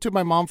gave one to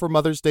my mom for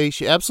Mother's Day.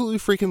 She absolutely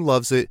freaking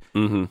loves it.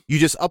 Mm-hmm. You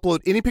just upload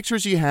any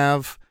pictures you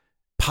have,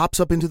 pops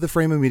up into the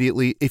frame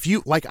immediately. If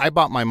you, I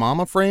bought my mom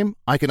a frame,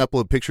 I can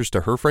upload pictures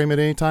to her frame at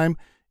any time.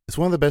 It's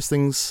one of the best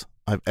things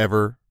I've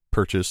ever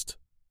purchased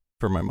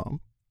for my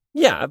mom.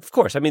 Yeah, of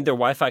course. I mean, they're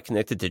Wi-Fi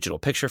connected digital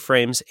picture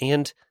frames,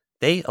 and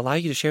they allow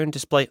you to share and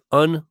display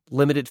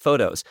unlimited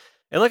photos.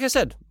 And like I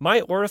said, my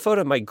aura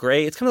photo, my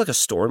gray, it's kind of like a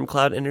storm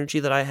cloud energy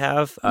that I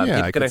have.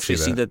 People can actually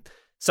see that.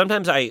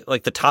 Sometimes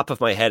the top of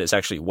my head is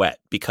actually wet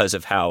because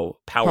of how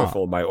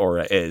powerful my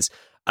aura is.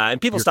 And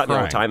people stop me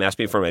all the time, ask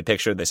me for my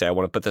picture. They say, I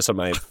want to put this on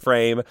my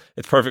frame.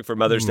 It's perfect for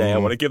Mother's Day. I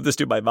want to give this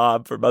to my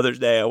mom for Mother's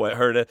Day. I want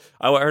her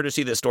to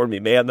see this stormy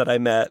man that I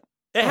met.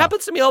 It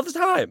happens to me all the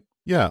time.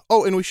 Yeah.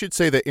 Oh, and we should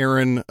say that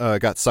Aaron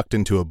got sucked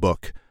into a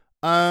book.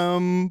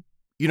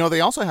 They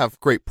also have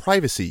great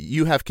privacy.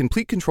 You have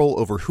complete control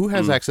over who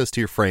has access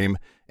to your frame,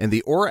 and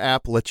the Aura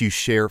app lets you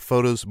share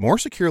photos more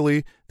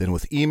securely than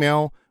with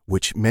email,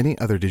 which many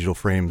other digital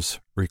frames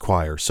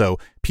require. So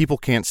people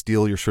can't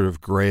steal your sort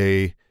of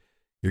grayish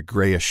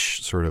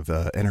sort of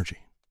energy.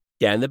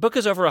 Yeah, and the book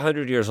is over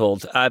 100 years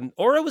old.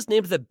 Aura was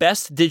named the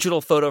best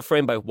digital photo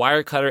frame by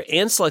Wirecutter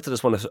and selected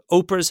as one of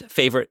Oprah's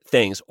favorite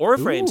things. Aura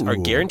frames are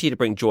guaranteed to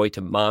bring joy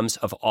to moms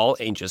of all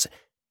ages.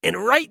 And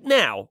right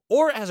now,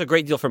 Aura has a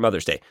great deal for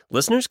Mother's Day.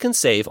 Listeners can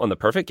save on the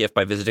perfect gift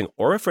by visiting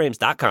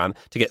auraframes.com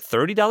to get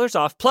 $30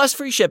 off plus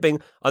free shipping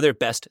on their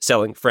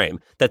best-selling frame.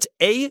 That's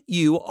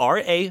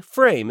AURA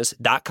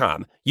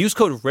frames.com. Use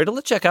code RIDDLE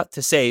at checkout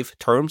to save.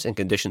 Terms and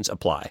conditions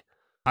apply.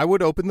 I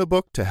would open the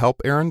book to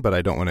help Aaron, but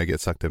I don't want to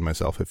get sucked in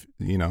myself if,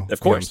 Of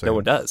course, no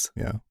one does.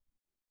 Yeah.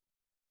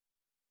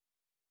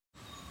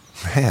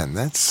 Man,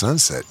 that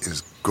sunset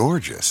is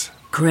gorgeous.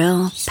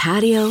 Grill,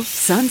 patio,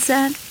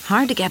 sunset.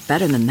 Hard to get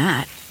better than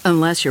that.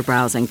 Unless you're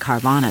browsing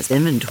Carvana's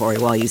inventory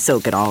while you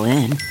soak it all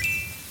in.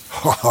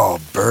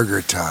 Oh,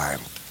 burger time.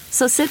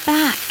 So sit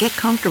back, get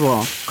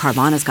comfortable.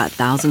 Carvana's got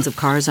thousands of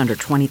cars under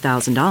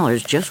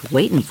 $20,000 just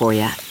waiting for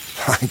you.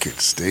 I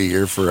could stay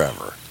here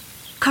forever.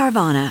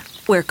 Carvana,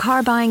 where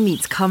car buying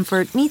meets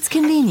comfort, meets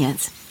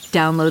convenience.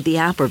 Download the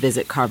app or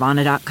visit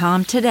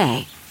Carvana.com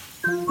today.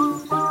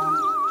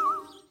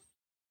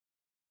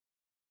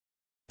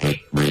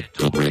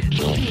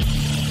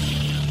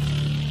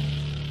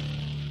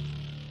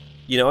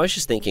 I was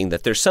just thinking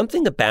that there's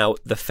something about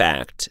the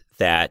fact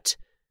that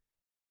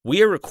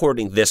we are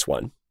recording this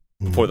one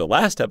for the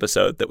last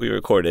episode that we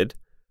recorded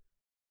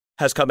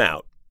has come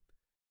out.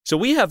 So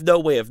we have no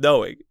way of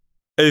knowing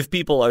if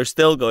people are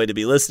still going to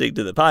be listening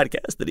to the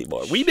podcast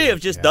anymore. We may have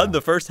just done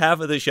the first half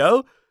of the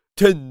show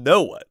to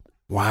no one.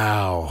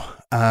 Wow.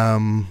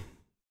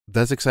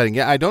 That's exciting.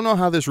 Yeah, I don't know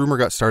how this rumor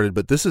got started,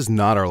 but this is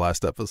not our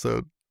last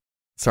episode.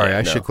 Sorry,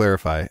 I should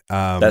clarify.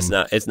 It's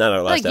not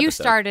our last episode. You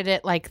started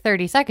it like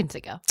 30 seconds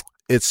ago.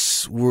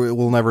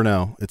 We'll never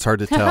know. It's hard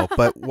to tell.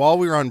 But while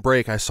we were on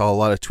break, I saw a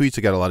lot of tweets.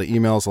 I got a lot of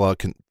emails, a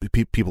lot of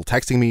people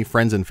texting me,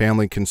 friends and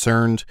family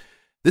concerned.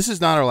 This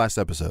is not our last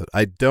episode.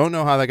 I don't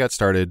know how that got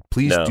started.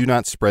 Please do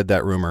not spread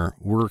that rumor.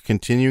 We're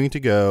continuing to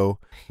go.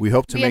 We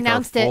hope to make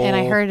announced it, and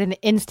I heard an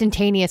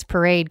instantaneous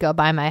parade go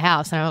by my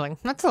house, and I was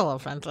like, that's a little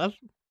offensive.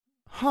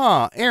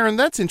 Huh, Aaron,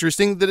 that's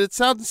interesting that it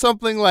sounds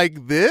something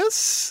like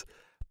this.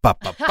 Do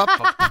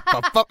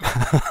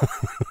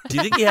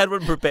you think he had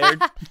one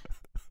prepared?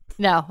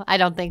 No, I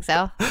don't think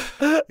so.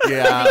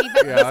 Yeah, I think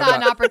he saw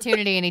an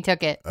opportunity and he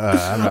took it.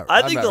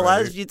 I think the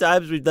last few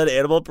times we've done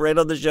Animal Parade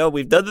on the show,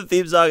 we've done the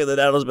theme song, and then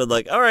Adam's been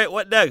like, all right,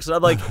 what next? And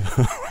I'm like,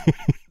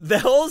 the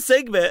whole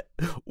segment,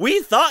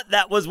 we thought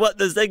that was what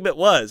the segment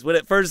was when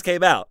it first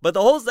came out. But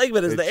the whole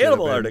segment is the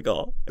animal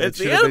article. It's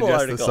the animal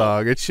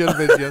article. It should have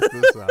been just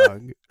the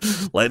song.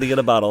 Landing in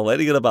a bottle,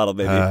 baby.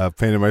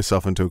 Painted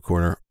myself into a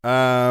corner.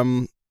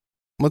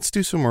 Let's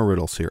do some more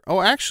riddles here.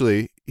 Oh,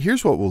 actually,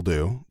 here's what we'll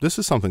do. This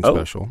is something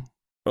special.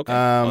 Okay,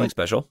 something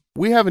special.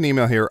 We have an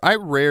email here. I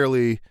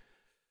rarely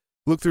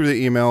look through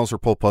the emails or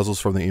pull puzzles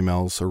from the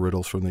emails or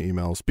riddles from the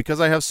emails because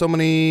I have so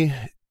many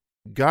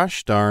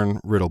gosh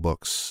darn riddle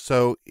books.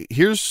 So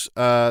here's,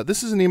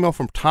 this is an email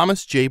from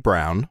Thomas J.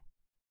 Brown.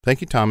 Thank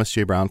you, Thomas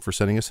J. Brown, for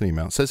sending us an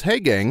email. It says, hey,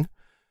 gang.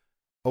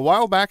 A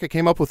while back, I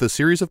came up with a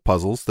series of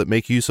puzzles that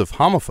make use of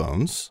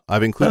homophones.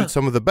 I've included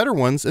some of the better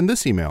ones in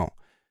this email.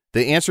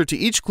 The answer to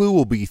each clue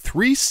will be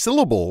 3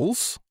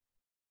 syllables.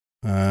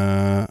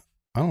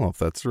 I don't know if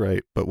that's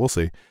right, but we'll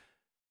see.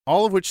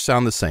 All of which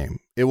sound the same.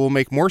 It will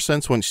make more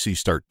sense once you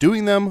start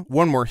doing them.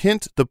 One more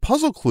hint, the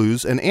puzzle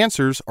clues and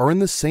answers are in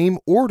the same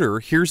order.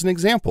 Here's an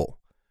example.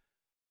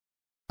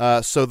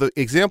 So the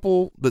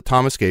example that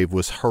Thomas gave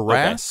was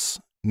harass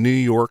New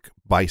York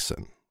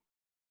bison.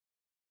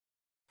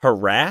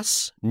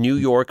 Harass New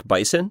York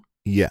bison?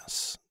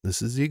 Yes.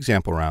 This is the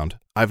example round.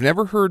 I've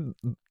never heard...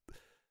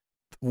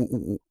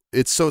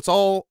 It's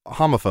all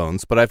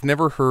homophones, but I've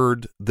never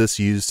heard this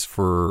used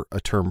for a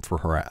term for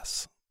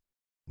harass.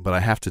 But I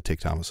have to take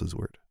Thomas's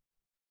word.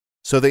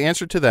 So the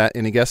answer to that,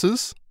 any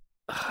guesses?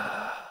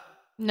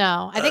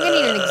 No, I think I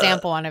need an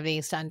example one of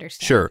these to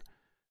understand. Sure.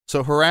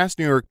 So harass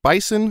New York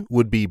bison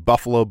would be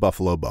buffalo,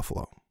 buffalo,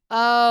 buffalo.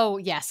 Oh,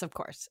 yes, of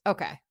course.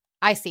 Okay.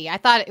 I see. I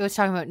thought it was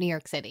talking about New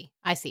York City.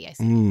 I see.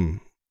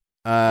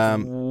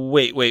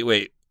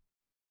 Wait.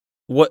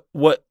 What's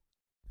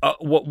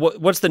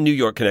the New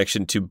York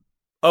connection to?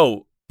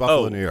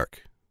 Buffalo, New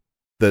York.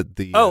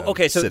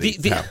 Okay. So city,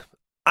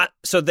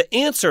 so the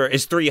answer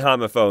is 3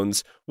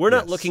 homophones. We're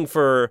not looking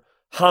for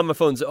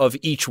homophones of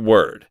each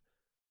word.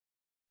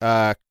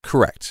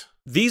 Correct.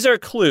 These are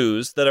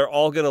clues that are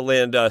all going to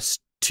land us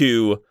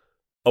to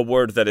a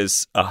word that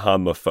is a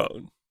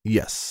homophone.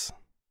 Yes.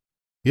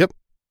 Yep.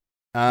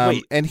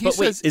 And he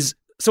says, is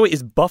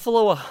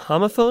buffalo a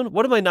homophone?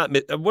 What am I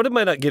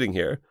not getting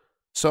here?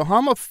 So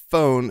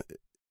homophone,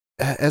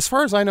 as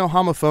far as I know,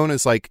 homophone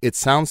is like it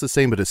sounds the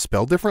same but it's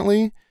spelled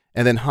differently.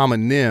 And then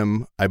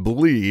homonym, I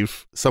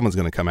believe, someone's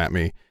going to come at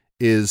me,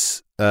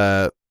 is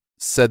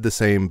said the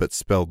same but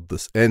spelled the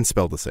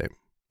same.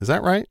 Is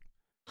that right?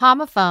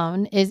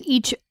 Homophone is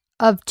each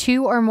of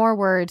 2 or more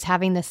words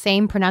having the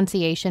same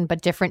pronunciation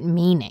but different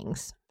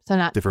meanings. So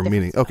not different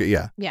meaning. Okay,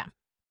 yeah. Yeah.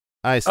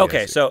 I see.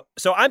 Okay, so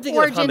I'm thinking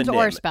origins of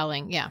homonym. or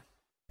spelling, yeah.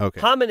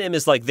 Okay. Homonym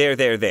is like there.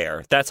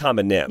 That's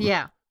homonym.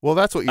 Yeah. Well,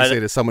 that's what you say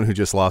to someone who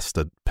just lost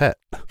a pet.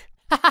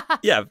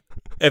 Yeah,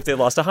 if they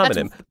lost a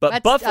homonym. But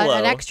that's buffalo...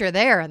 an extra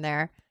there and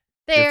there.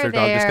 If their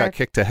dog just got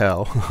kicked to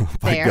hell.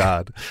 By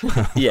God.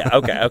 Yeah,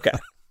 okay.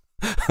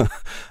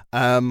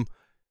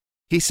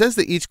 He says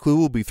that each clue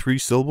will be 3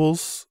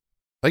 syllables.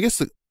 I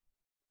guess I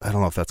don't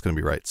know if that's going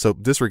to be right. So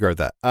disregard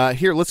that.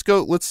 Here, let's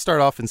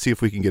start off and see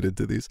if we can get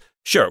into these.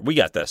 Sure, we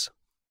got this.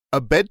 A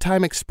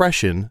bedtime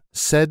expression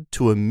said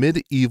to a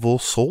medieval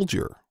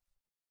soldier.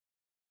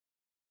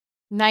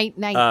 Night.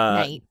 Night.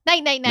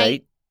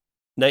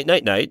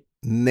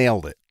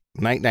 Nailed it.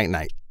 Night.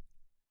 Night.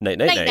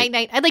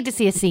 I'd like to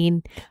see a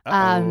scene.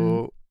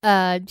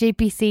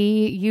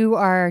 JPC, you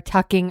are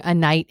tucking a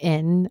night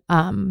in.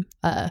 KNIGHT.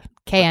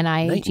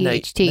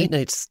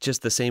 Night's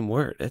just the same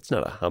word. It's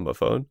not a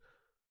homophone.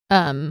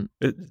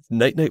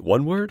 Night,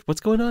 one word?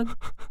 What's going on?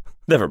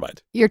 Never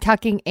mind. You're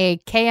tucking a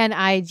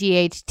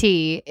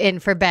KNIGHT in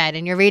for bed,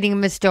 and you're reading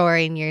him a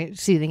story, and you're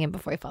soothing him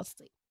before he falls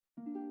asleep.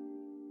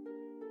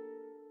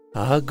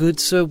 Good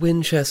Sir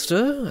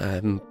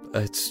Winchester,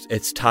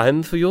 it's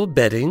time for your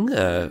bedding.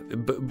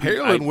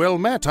 Hail and well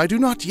met. I do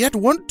not yet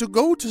want to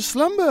go to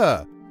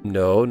slumber.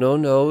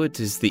 No. It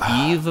is the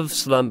eve of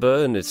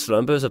slumber, and it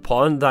slumbers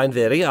upon thine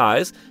very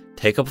eyes.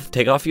 Take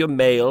off your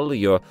mail,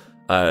 your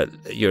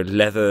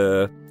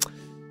leather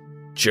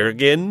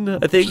Jurgen,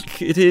 I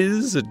think it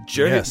is.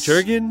 Yes.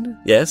 Jurgen?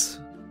 Yes.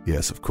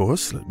 Yes, of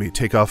course. Let me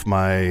take off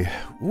my...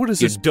 What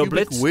is Your this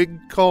doublet? pubic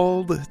wig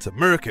called? It's a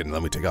merkin.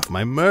 Let me take off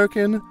my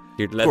merkin.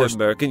 Your Of leather course,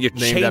 merkin, your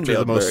named after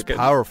the chainmail most merkin.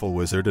 powerful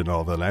wizard in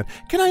all the land.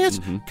 Can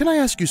I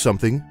ask you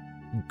something,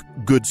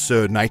 good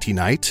Sir Nighty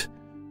Night?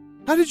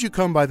 How did you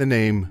come by the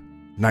name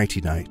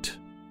Nighty Night?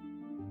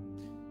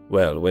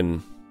 Well,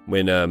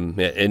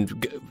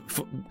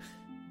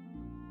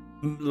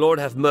 Lord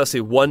have mercy,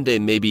 one day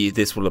maybe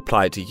this will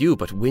apply to you,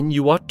 but when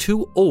you are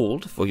too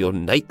old for your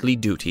nightly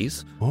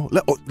duties...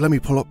 Let me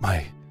pull up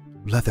my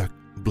leather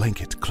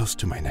blanket close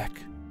to my neck.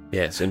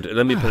 Yes, and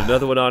let me put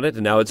another one on it,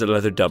 and now it's a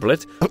leather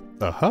doublet.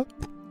 Uh-huh.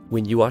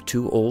 When you are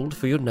too old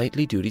for your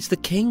nightly duties, the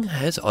king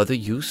has other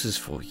uses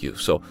for you.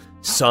 So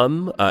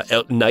some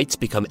knights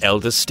become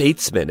elder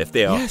statesmen if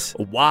they are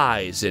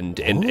wise and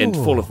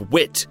full of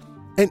wit.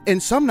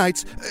 And some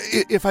nights,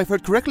 if I've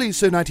heard correctly,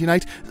 Sir Nighty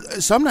Night,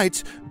 some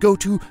nights go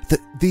to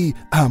the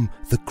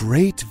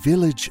great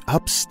village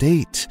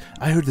upstate.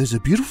 I heard there's a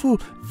beautiful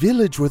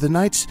village where the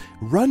knights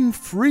run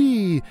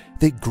free.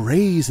 They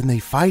graze and they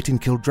fight and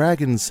kill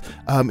dragons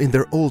in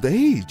their old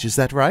age. Is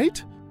that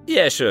right?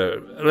 Yeah,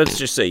 sure. Let's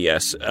just say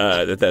yes,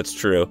 that's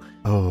true.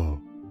 Oh.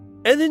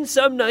 And then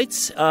some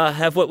knights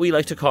have what we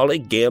like to call a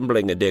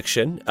gambling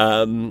addiction,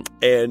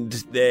 and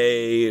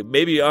they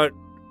maybe aren't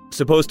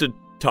supposed to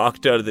talk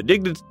to the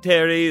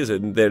dignitaries,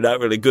 and they're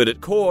not really good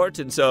at court,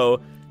 and so...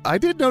 I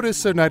did notice,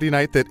 Sir Nighty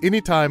Night, that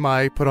anytime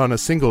I put on a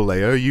single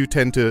layer, you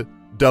tend to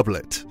double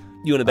it.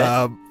 You want to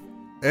bet?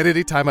 At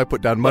any time I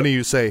put down money,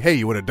 you say, hey,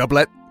 you want to double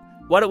it?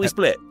 Why don't we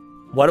split?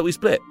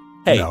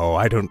 Hey. No,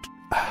 I don't...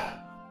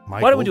 Why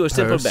don't we do a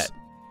simple bet?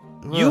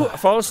 You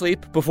fall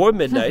asleep before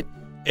midnight,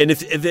 and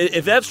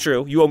if that's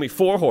true, you owe me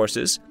 4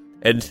 horses,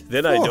 and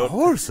then I don't... 4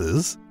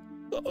 horses?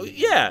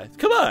 Yeah,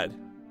 come on.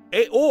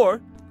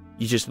 Or...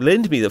 you just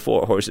lend me the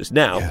 4 horses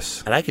now,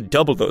 and I can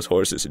double those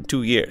horses in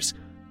 2 years.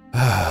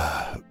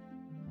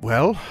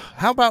 Well,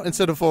 how about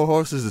instead of 4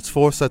 horses, it's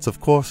 4 sets of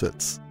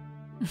corsets?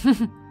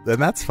 Then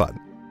that's fun.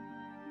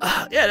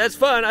 Yeah, that's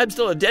fun. I'm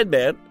still a dead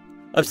man.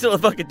 I'm still a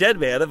fucking dead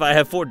man if I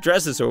have 4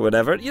 dresses or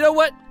whatever. You know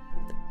what?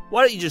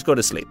 Why don't you just go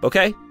to sleep,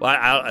 okay? Well,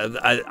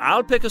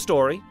 I'll pick a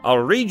story. I'll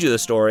read you the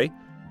story.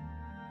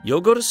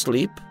 You'll go to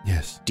sleep.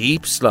 Yes.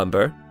 Deep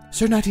slumber.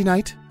 Sir Nighty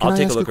Night, I'll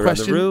take a look around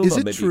the room. Is I'll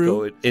it maybe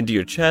true? go into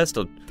your chest.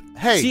 I'll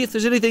see if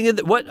there's anything in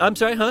the... What? I'm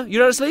sorry, huh?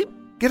 You're not asleep?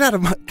 Get out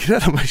of my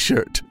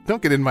shirt.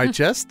 Don't get in my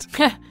chest.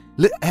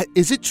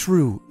 Is it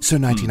true, Sir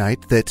Nighty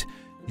Night, that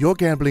your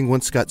gambling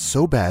once got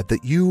so bad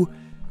that you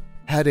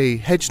had a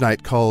hedge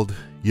night called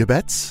Your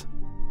Bets?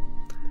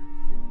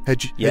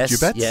 Hedge Your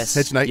Bets? Yes.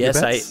 Hedge night Your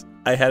Bets?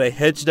 I had a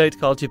hedge night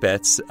called Your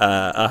Bets.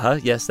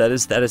 Yes, that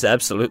is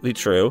absolutely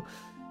true.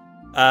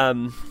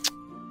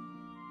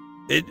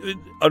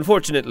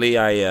 Unfortunately,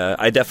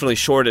 I definitely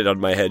shorted on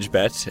my hedge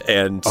bet,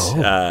 and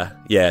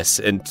yes,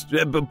 and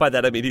by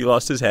that I mean he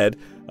lost his head.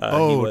 He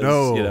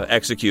was,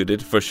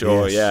 executed for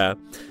sure. Yes. Yeah,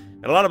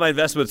 and a lot of my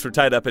investments were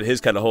tied up in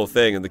his kind of whole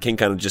thing, and the king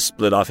kind of just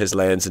split off his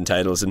lands and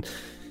titles, and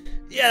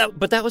yeah,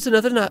 but that was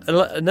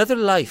another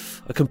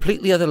life, a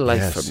completely other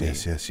life for me.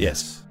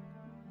 Yes.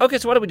 Okay,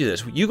 so why don't we do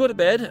this? You go to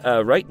bed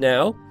right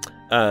now.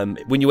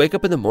 When you wake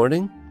up in the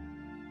morning,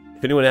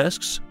 if anyone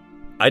asks,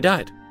 I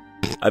died.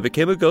 I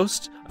became a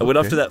ghost. I went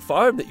off to that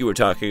farm that you were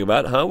talking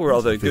about, where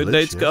all the good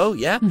nights go.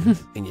 Yeah.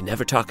 And you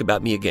never talk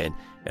about me again.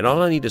 And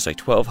all I need is like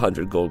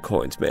 1,200 gold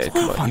coins, man.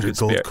 1,200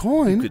 gold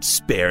coins? You could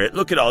spare it.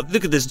 Look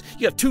at this.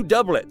 You have 2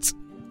 doublets.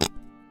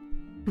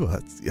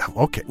 Well,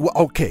 okay. Well,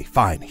 okay,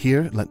 fine.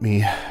 Here, let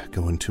me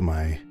go into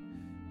my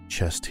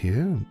chest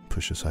here and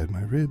push aside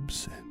my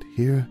ribs. And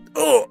here.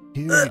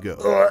 Here we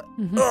go.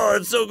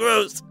 It's so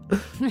gross.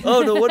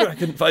 Oh, no wonder I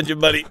couldn't find your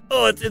money.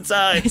 Oh, it's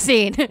inside.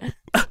 Scene.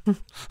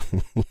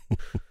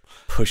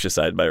 Push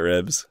aside my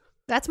ribs.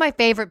 That's my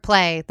favorite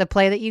play. The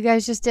play that you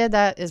guys just did,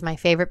 that is my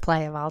favorite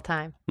play of all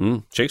time.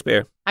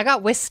 Shakespeare. I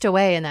got whisked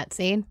away in that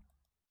scene.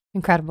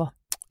 Incredible.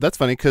 That's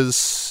funny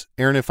because,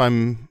 Aaron, if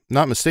I'm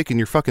not mistaken,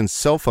 your fucking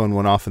cell phone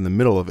went off in the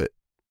middle of it.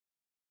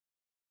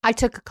 I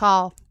took a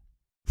call.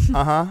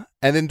 And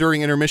then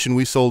during intermission,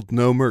 we sold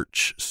no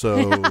merch.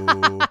 So.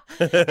 And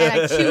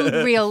I chewed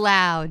real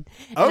loud.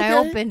 And I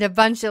opened a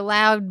bunch of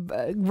loud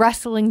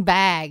rustling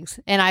bags.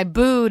 And I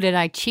booed and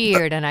I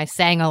cheered and I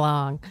sang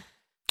along.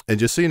 And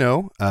just so you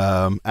know,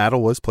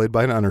 Adel was played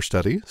by an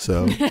understudy.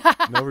 So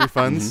no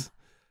refunds.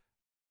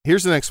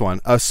 Here's the next one.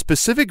 A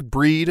specific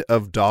breed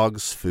of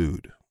dog's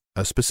food.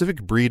 A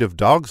specific breed of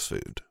dog's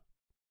food.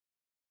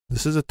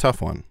 This is a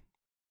tough one.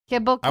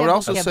 Kibble, I would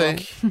also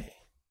say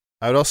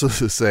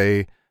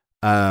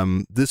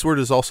this word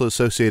is also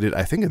associated,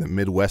 I think, in the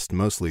Midwest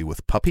mostly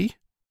with puppy.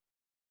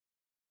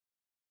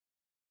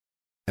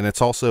 And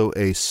it's also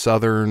a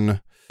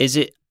southern... It's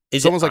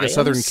almost like Iams? a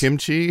southern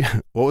kimchi.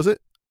 What was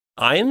it?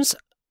 Iams?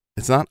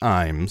 It's not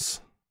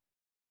Iams.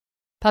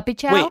 Puppy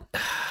chow? Wait.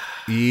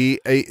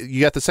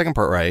 You got the second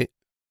part right.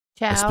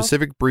 Chow. A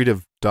specific breed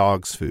of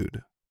dog's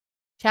food.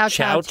 Chow.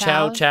 Chow.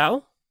 Chow,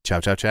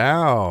 chow,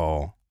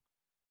 chow.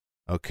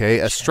 Okay,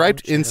 a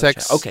striped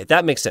insect. Okay,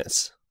 that makes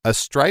sense. A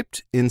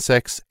striped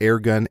insect's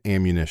airgun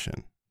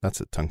ammunition.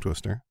 That's a tongue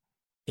twister.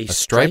 A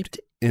striped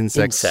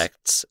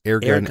insect's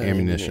airgun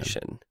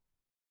ammunition.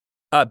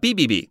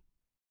 BBB.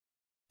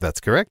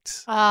 That's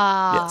correct.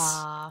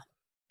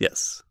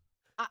 Yes.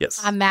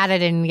 I'm mad I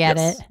didn't get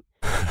it.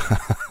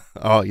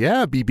 Oh,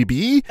 yeah,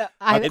 BBB.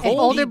 If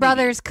older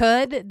brothers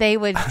could, they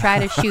would try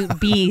to shoot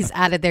bees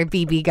out of their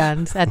BB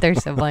guns at their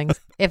siblings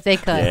if they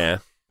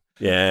could.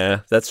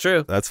 Yeah, that's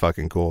true. That's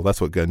fucking cool.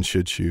 That's what guns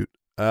should shoot.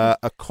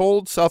 A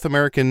cold South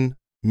American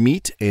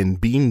meat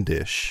and bean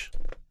dish.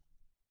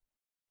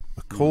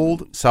 A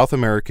cold South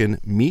American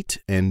meat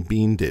and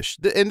bean dish.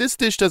 And this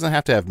dish doesn't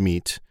have to have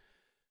meat,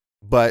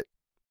 but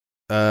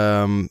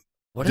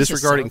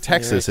disregarding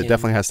Texas, it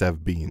definitely has to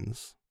have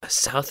beans. A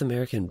South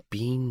American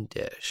bean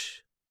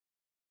dish.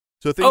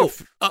 So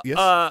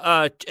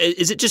yes?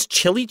 Is it just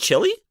chili?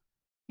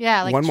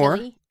 Yeah, like one chili. more.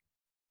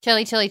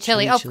 Chili.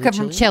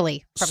 From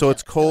Chile. So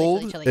it's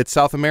cold. Chili. It's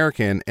South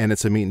American, and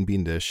it's a meat and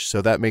bean dish.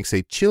 So that makes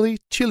a chili.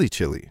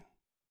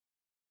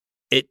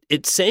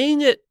 It's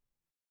saying it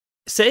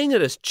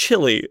as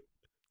chili.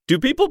 Do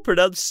people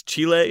pronounce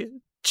Chile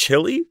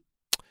chili?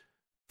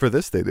 For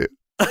this, they do.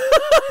 I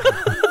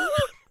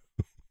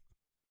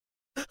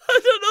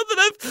don't know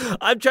that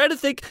I'm trying to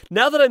think.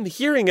 Now that I'm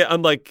hearing it,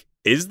 I'm like,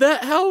 is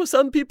that how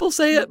some people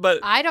say it? But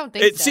I don't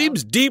think it so.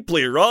 seems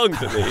deeply wrong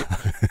to me.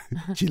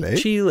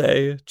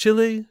 Chile.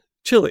 Chile.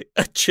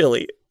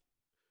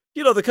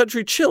 You know, the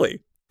country Chile.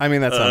 I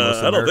mean, that's how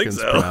most Americans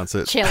pronounce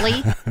it.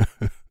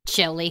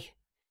 Chili.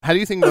 How do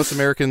you think most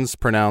Americans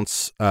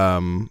pronounce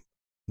the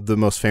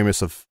most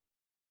famous of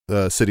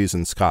cities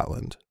in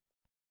Scotland?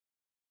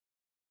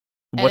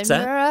 What's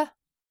Edinburgh? that?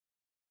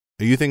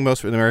 Do you think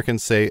most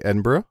Americans say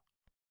Edinburgh?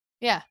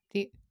 Yeah.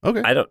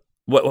 Okay. I don't.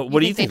 What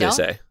do you think they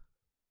say?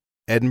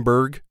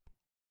 Edinburgh.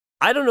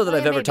 I don't know that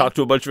I've ever talked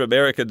to a bunch of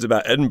Americans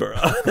about Edinburgh.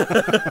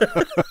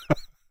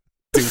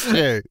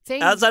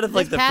 Outside of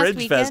like the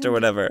Fringe Fest or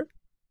whatever.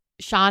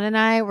 Sean and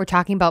I were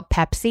talking about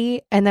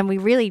Pepsi, and then we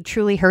really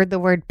truly heard the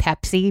word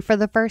Pepsi for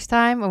the first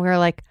time, and we were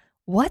like,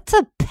 what's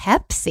a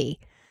Pepsi?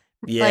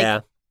 Yeah.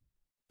 Like,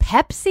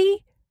 Pepsi?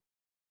 Is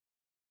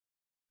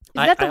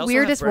that the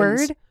weirdest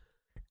word?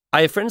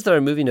 I have friends that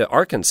are moving to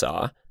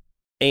Arkansas,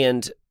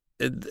 and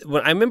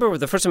when I remember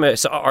the first time I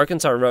saw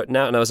Arkansas written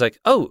out, and I was like,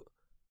 oh,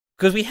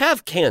 because we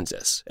have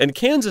Kansas, and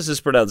Kansas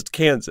is pronounced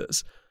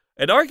Kansas,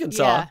 and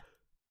Arkansas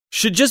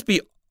should just be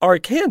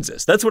Arkansas.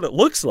 That's what it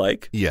looks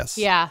like. Yes.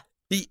 Yeah.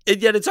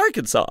 And yet it's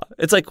Arkansas.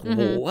 It's like,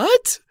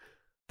 what?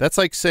 That's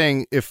like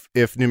saying if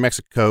New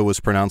Mexico was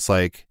pronounced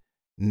like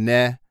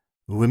Ne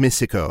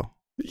Mexico.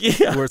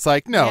 Yeah. Where it's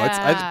like, no,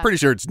 I'm pretty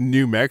sure it's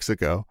New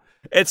Mexico.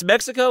 It's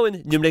Mexico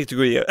and New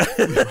Mexico.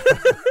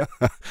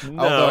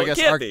 Although it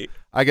can't be.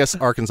 I guess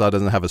Arkansas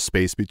doesn't have a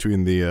space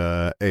between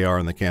the AR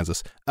and the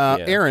Kansas.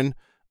 Aaron,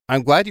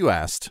 I'm glad you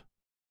asked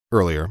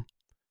earlier.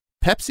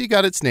 Pepsi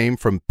got its name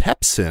from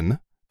pepsin,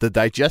 the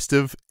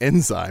digestive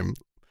enzyme.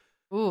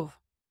 Ooh.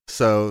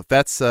 So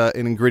that's an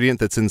ingredient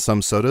that's in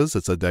some sodas.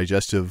 It's a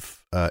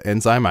digestive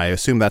enzyme. I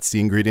assume that's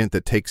the ingredient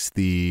that takes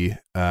the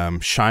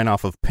shine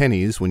off of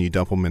pennies when you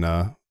dump them in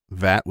a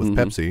vat with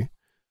Pepsi.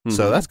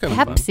 So that's kind of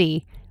fun.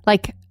 Pepsi.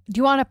 Like, do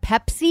you want a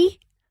Pepsi?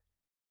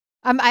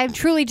 I'm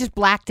truly just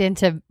blacked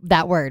into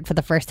that word for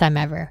the first time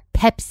ever.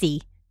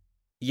 Pepsi.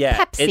 Yeah.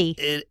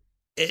 Pepsi.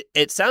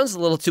 It sounds a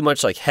little too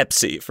much like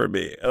Hepsi for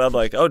me. And I'm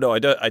like, oh no,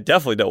 I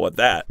definitely don't want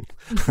that.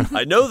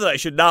 I know that I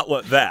should not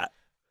want that.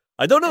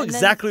 I don't know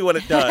exactly what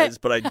it does,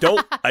 but I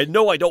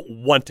know I don't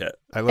want it.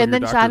 I love your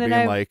doctor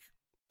being like,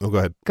 oh, go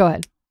ahead. Go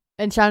ahead.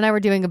 And Sean and I were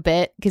doing a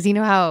bit, because you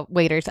know how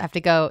waiters have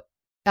to go,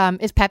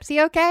 is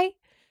Pepsi okay?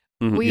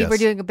 We were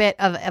doing a bit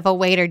of if a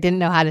waiter didn't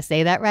know how to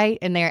say that right,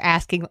 and they're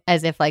asking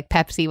as if like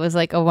Pepsi was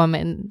like a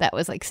woman that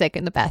was like sick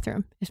in the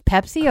bathroom. Is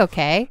Pepsi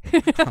okay?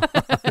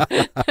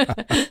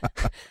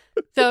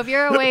 So if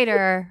you're a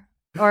waiter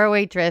or a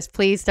waitress,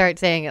 please start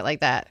saying it like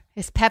that.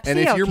 Is Pepsi okay? And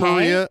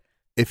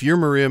if you're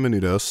Maria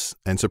Menounos,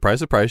 and surprise,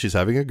 surprise, she's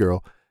having a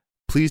girl,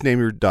 please name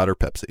your daughter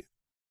Pepsi.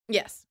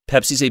 Yes.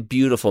 Pepsi's a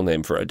beautiful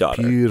name for a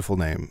daughter. Beautiful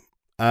name.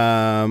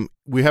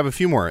 We have a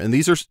few more, and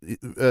these are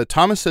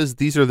Thomas says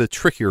these are the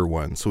trickier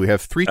ones. So we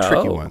have 3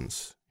 tricky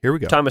ones. Here we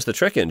go. Thomas the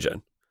Trick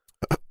Engine.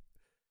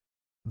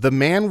 The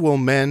man will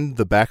mend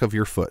the back of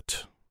your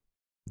foot.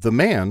 The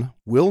man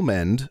will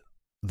mend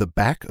the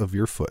back of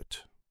your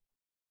foot.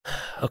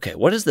 Okay,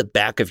 what is the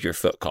back of your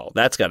foot called?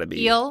 That's got to be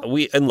heel.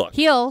 Look,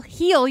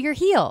 heel your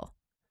heel.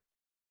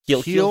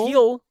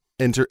 Heel.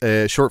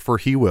 Short for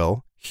he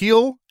will.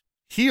 Heel,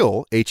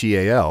 HEAL,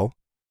 HEAL.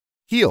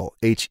 Heel,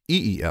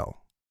 HEEL.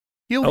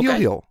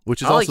 Heel,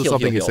 which is also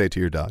something you say to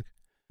your dog.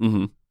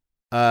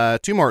 Mm-hmm.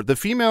 2 more. The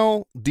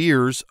female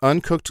deer's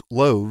uncooked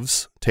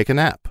loaves take a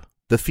nap.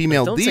 The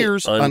female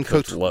deer's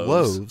uncooked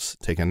loaves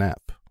take a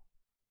nap.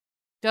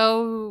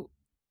 Do.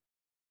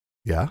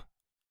 Yeah.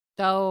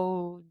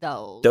 Do.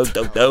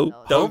 The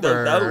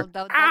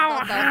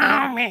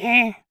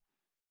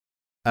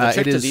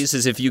trick to these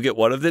is if you get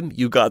one of them,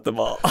 you got them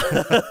all.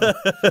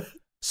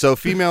 So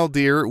female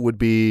deer would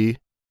be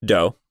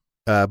doe,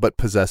 but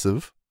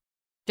possessive.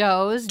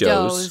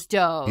 Doze.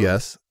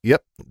 Yes.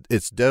 Yep.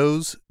 It's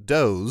doze,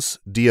 Doughs,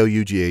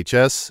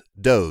 Doughs,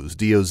 doze,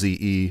 Doze,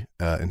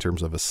 in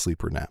terms of a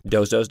sleeper nap.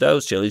 Doze,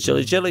 chili.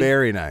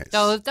 Very nice.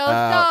 Doze.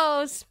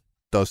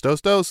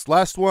 Dose.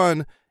 Last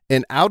one,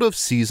 an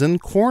out-of-season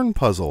corn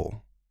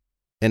puzzle.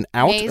 An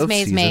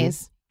out-of-season.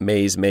 Maze.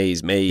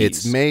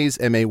 It's Maze,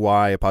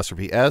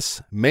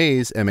 M-A-Y''S,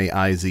 Maze,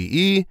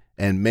 M-A-I-Z-E,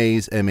 and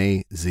Maze,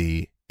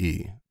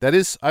 M-A-Z-E. That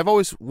is, I've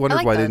always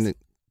wondered why they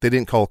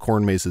didn't call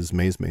corn mazes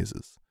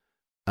mazes.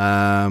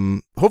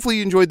 Hopefully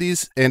you enjoyed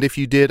these, and if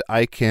you did,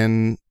 I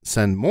can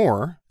send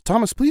more.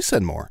 Thomas, please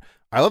send more.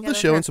 I love the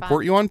show and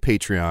support you on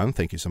Patreon.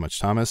 Thank you so much,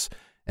 Thomas.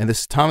 And this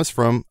is Thomas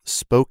from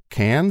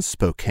Spokane.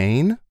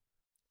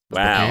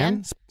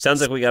 Wow.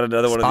 Sounds like we got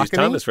another one of these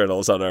Thomas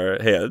riddles on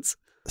our hands.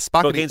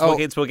 Spokane.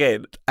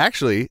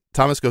 Actually,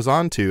 Thomas goes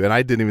on to, and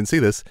I didn't even see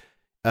this,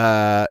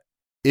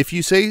 if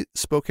you say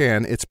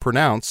Spokane, it's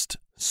pronounced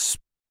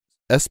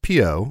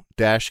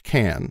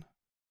S-P-O-can.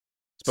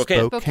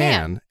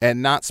 Spokane,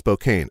 and not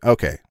Spokane.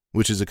 Okay,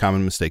 which is a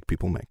common mistake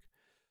people make.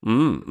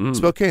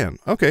 Spokane.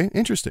 Okay,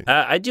 interesting.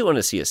 I do want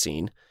to see a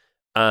scene.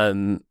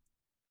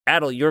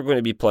 Adel, you're going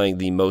to be playing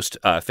the most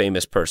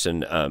famous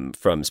person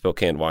from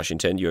Spokane,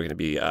 Washington. You're going to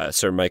be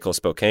Sir Michael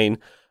Spokane.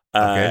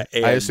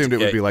 Okay. I assumed it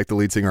would be like the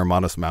lead singer of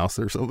Modest Mouse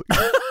or something.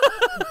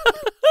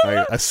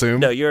 I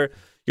assume. No, you're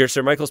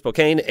Sir Michael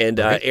Spokane, and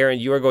Aaron,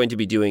 you are going to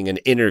be doing an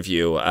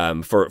interview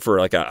for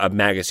like a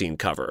magazine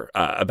cover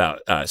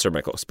about Sir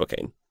Michael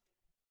Spokane.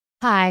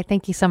 Hi,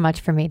 thank you so much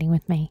for meeting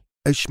with me.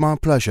 It's my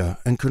pleasure,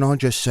 and can I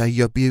just say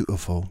you're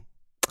beautiful?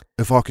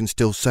 If I can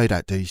still say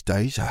that these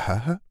days.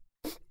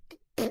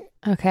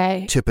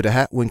 Okay. Tip of the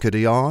hat, wink of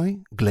the eye,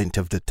 glint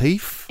of the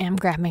teeth. I'm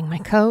grabbing my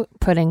coat,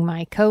 putting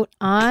my coat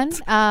on.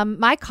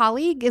 My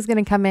colleague is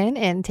going to come in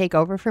and take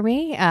over for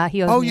me.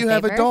 He owes me a you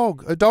have favor. a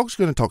dog. A dog's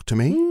going to talk to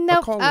me.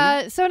 Nope.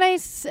 So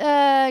nice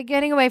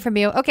getting away from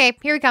you. Okay,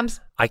 here he comes.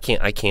 I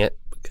can't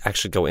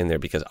actually go in there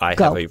because I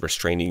have a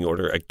restraining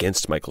order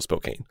against Michael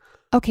Spokane.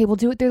 Okay, we'll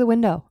do it through the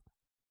window.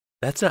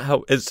 That's not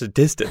how. It's a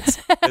distance.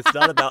 It's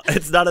not about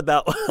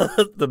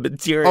the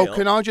material. Oh,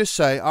 can I just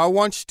say, I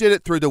once did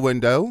it through the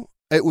window.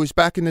 It was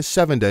back in the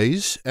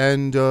 70s,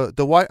 and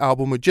the White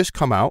Album had just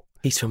come out.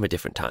 He's from a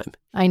different time.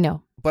 I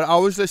know. But I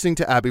was listening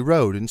to Abbey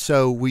Road, and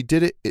so we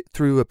did it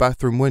through a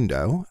bathroom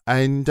window,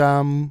 and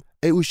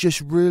it was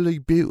just really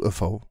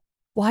beautiful.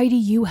 Why do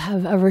you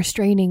have a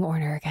restraining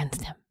order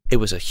against him? It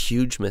was a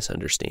huge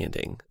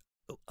misunderstanding.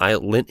 I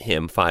lent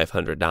him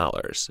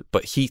 $500,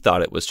 but he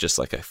thought it was just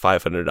like a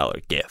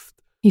 $500 gift.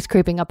 He's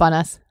creeping up on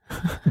us.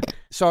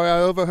 Sorry,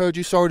 I overheard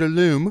you. Sorry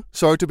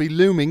to be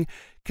looming.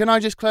 Can I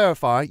just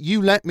clarify?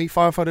 You lent me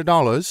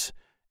 $500,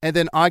 and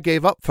then I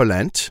gave up for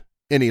Lent,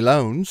 any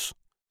loans.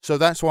 So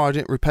that's why I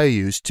didn't repay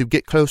you, to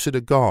get closer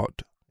to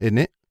God, isn't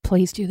it?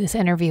 Please do this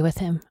interview with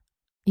him.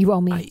 You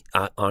owe me.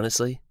 I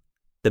honestly,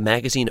 the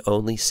magazine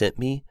only sent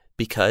me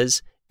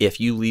because if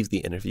you leave the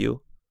interview,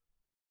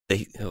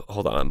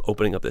 hold on, I'm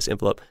opening up this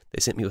envelope.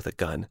 They sent me with a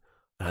gun,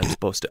 and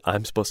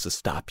I'm supposed to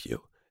stop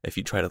you if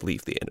you try to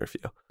leave the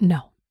interview.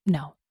 No.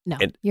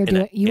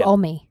 You owe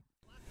me.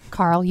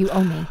 Carl, you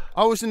owe me.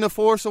 I was in the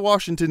forest of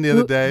Washington the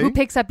other day. Who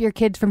picks up your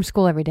kids from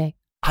school every day?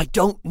 I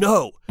don't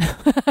know.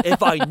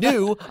 If I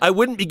knew, I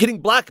wouldn't be getting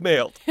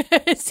blackmailed.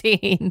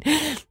 Scene.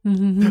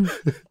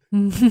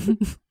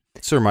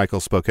 Sir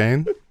Michael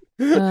Spokane.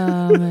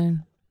 Oh,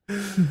 man.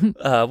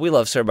 We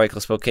love Sir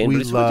Michael Spokane, but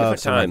he's from a different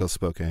Sir time. Michael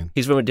Spokane.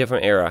 He's from a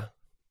different era.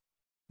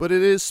 But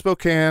it is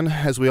Spokane,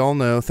 as we all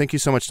know. Thank you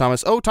so much,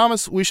 Thomas. Oh,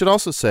 Thomas, we should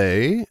also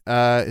say,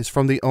 is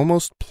from the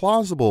Almost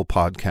Plausible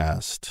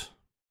podcast.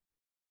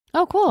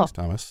 Oh, cool. Thanks,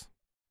 Thomas.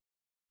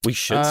 We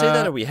should say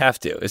that, or we have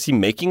to? Is he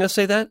making us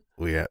say that?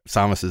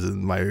 Thomas is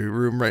in my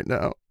room right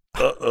now.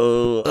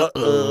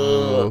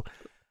 Uh-oh.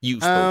 You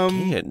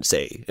Spokane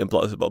say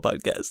Implausible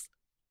podcast.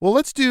 Well,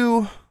 let's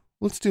do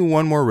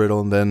one more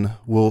riddle, and then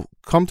we'll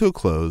come to a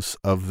close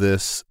of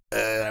this,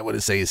 I want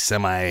to say,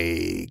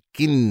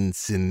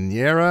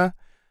 Semiquincentennial.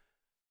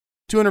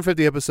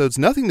 250 episodes,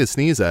 nothing to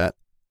sneeze at.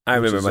 I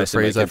remember my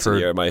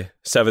Semiquincentennial, my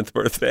 7th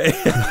birthday.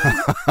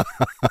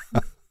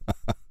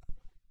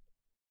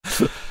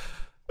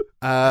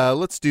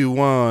 Let's do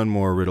one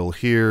more riddle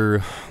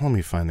here. Let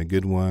me find a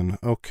good one.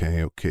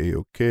 Okay.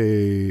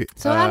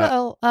 So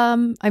Adel,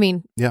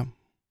 yeah.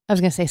 I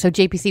was going to say, so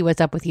JPC,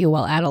 what's up with you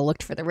while Adel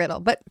looked for the riddle?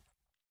 But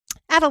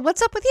Adel,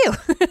 what's up with you?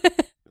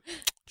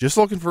 Just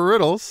looking for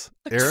riddles.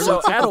 Aaron,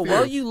 so Adel,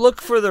 while you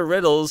look for the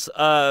riddles,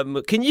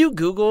 can you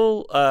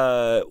Google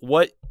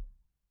what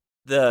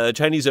the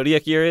Chinese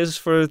zodiac year is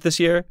for this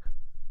year?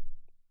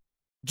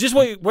 Just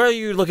where are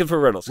you looking for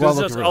riddles? Because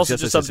that's also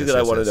just something that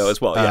I want to know as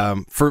well. Yeah.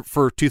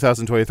 For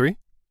 2023?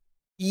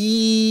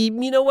 You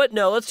know what?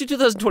 No, let's do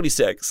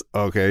 2026.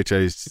 Okay,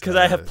 Chinese. Because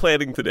I have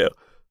planning to do.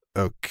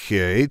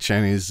 Okay,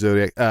 Chinese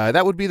zodiac.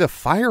 That would be the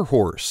fire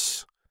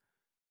horse.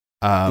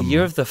 The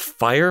year of the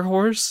fire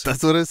horse?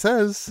 That's what it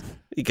says.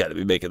 You got to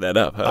be making that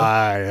up, huh?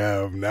 I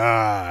am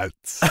not.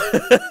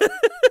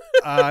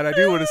 And I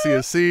do want to see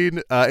a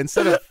scene.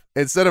 Instead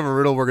of a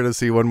riddle, we're going to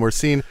see one more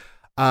scene.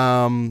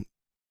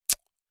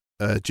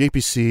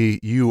 JPC,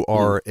 you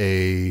are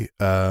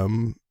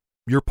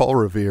you're Paul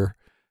Revere,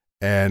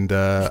 and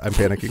I'm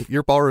panicking.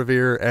 You're Paul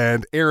Revere,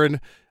 and Aaron,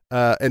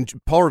 and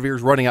Paul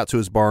Revere's running out to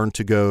his barn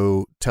to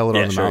go tell it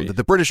on the mountain that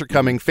the British are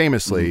coming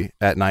famously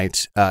at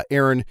night.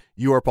 Aaron,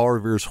 you are Paul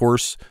Revere's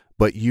horse,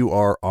 but you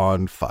are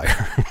on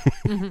fire.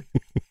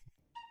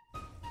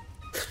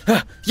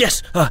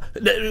 Yes,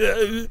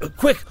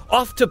 quick,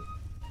 off to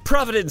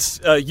Providence,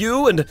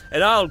 you and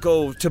I'll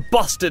go to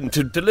Boston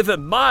to deliver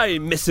my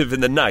missive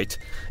in the night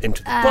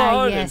into the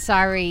barn. Yeah,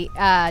 sorry.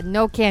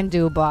 No can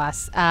do,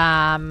 boss.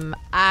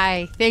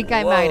 I think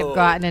I might have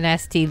gotten an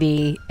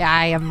STD.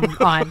 I am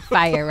on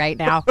fire right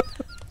now.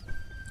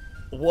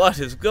 What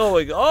is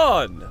going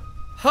on?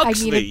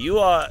 Huxley,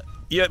 you're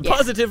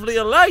positively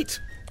a light.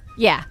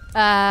 Yeah.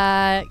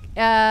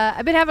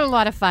 I've been having a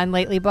lot of fun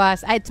lately,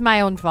 boss. It's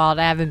my own fault.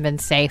 I haven't been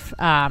safe.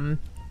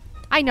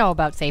 I know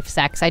about safe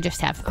sex. I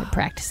just haven't been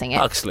practicing it.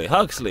 Huxley.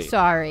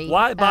 Sorry.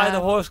 Why buy the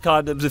horse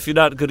condoms if you're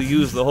not going to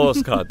use the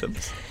horse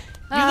condoms?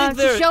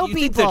 To show people.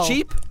 Think they're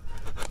cheap?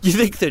 You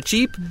think they're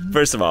cheap?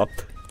 First of all,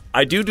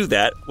 I do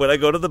that. When I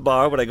go to the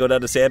bar, when I go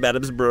down to Sam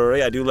Adams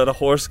Brewery, I do let a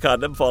horse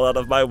condom fall out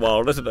of my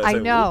wallet, and I say,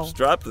 know. Oops,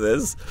 drop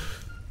this.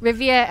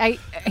 Rivia,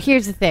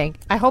 here's the thing.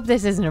 I hope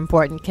this isn't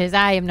important, because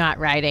I am not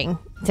riding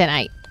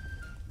tonight.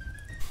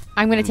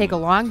 I'm going to take a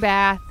long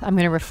bath. I'm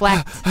going to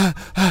reflect.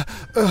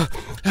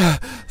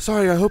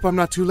 Sorry, I hope I'm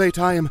not too late.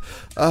 I am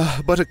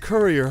but a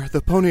courier,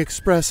 the Pony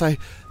Express. I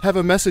have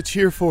a message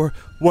here for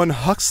one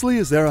Huxley.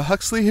 Is there a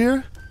Huxley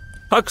here?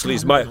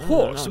 Huxley's my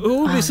horse.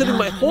 Who will be sending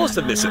my horse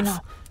a missive?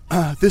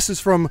 This is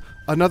from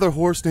another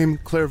horse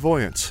named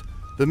Clairvoyance.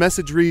 The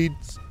message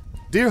reads,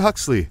 Dear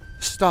Huxley,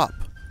 stop.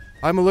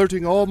 I'm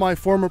alerting all my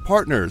former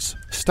partners.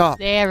 Stop.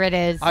 There it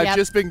is. I've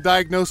just been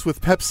diagnosed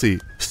with Pepsi.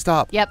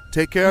 Stop. Yep.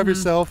 Take care of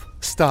yourself.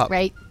 Stop.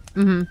 Right.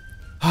 Mm-hmm.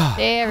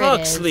 There it is.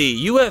 Huxley,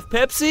 you have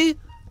Pepsi?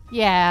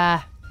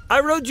 Yeah. I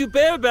rode you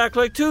bareback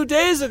like 2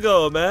 days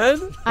ago, man.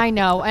 I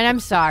know, and I'm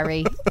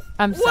sorry.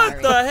 I'm sorry.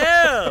 What the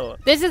hell?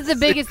 This is the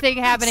biggest thing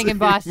happening in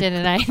Boston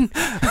tonight.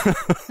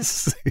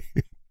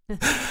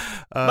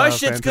 My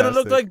shit's going to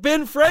look like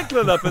Ben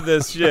Franklin up in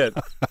this shit.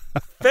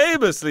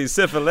 Famously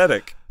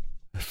syphilitic.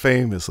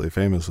 Famously.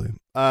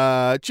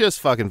 Just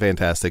fucking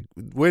fantastic.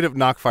 Way to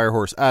knock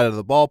Firehorse out of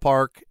the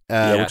ballpark,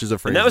 which is a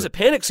phrase. And that was a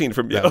panic scene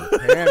from you. That was a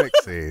panic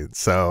scene.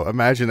 So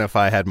imagine if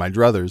I had my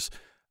druthers.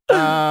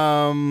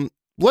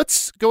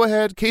 Let's go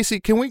ahead. Casey,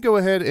 can we go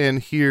ahead and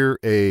hear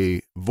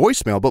a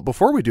voicemail? But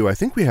before we do, I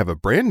think we have a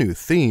brand new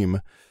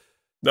theme.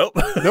 Nope.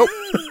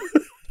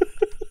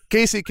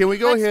 Casey, can we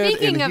go ahead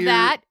Speaking and of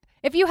that,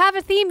 if you have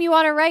a theme you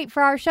want to write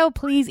for our show,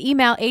 please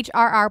email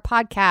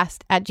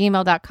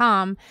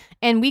hrrpodcast@gmail.com,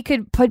 and we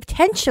could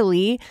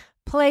potentially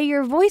play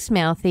your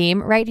voicemail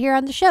theme right here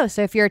on the show.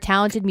 So if you're a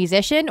talented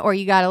musician or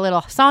you got a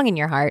little song in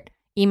your heart,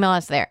 email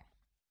us there.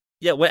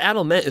 Yeah, what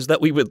Adel meant is that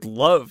we would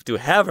love to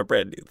have a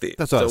brand new theme.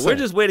 That's what so we're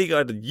just waiting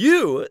on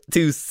you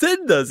to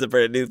send us a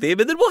brand new theme,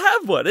 and then we'll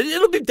have one. And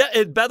it'll be,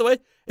 and by the way,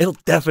 it'll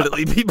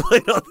definitely be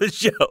played on the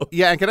show.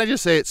 Yeah, and can I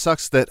just say it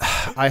sucks that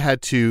I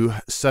had to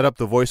set up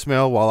the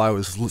voicemail while I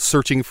was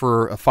searching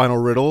for a final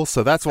riddle,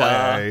 so that's why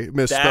I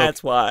misspoke.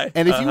 That's why.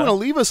 And if you want to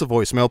leave us a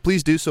voicemail,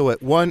 please do so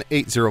at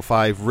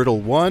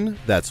 1-805-RIDDLE-1.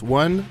 That's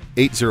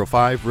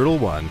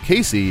 1-805-RIDDLE-1.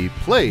 Casey,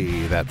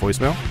 play that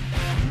voicemail.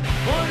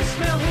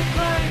 Voicemail who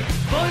play,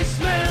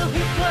 voicemail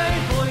who play,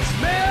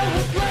 voicemail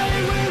who play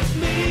with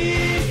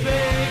me,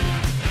 babe.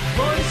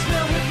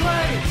 Voicemail who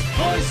play,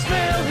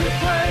 voicemail who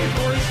play,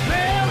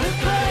 voicemail who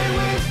play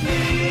with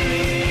me.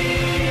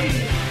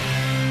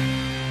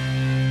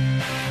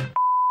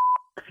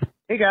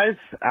 Hey guys,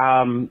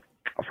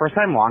 first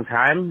time, long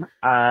time.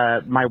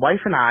 My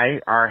wife and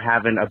I are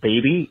having a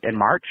baby in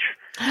March,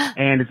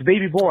 and it's a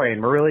baby boy,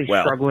 and we're really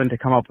struggling to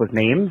come up with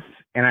names.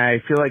 And I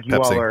feel like you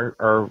all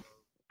are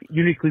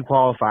uniquely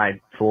qualified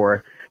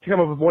to come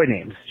up with boy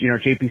names. You know,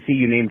 JPC,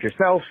 you named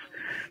yourself.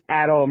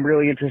 Adel, I'm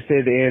really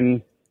interested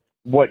in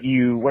what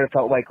it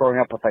felt like growing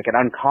up with like an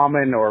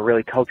uncommon or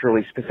really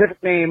culturally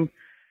specific name.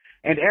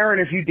 And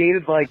Aaron, if you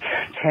dated like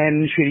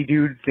 10 shitty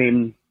dudes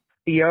named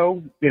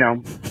Theo, you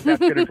know, that's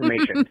good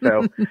information.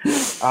 So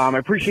I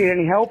appreciate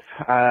any help.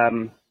 I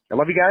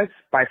love you guys.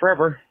 Bye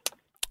forever.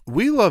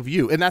 We love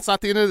you. And that's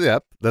not the end of the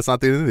ep.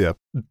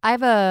 I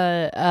have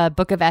a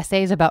book of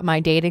essays about my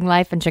dating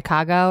life in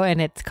Chicago,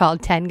 and it's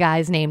called 10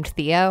 Guys Named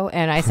Theo,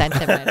 and I sent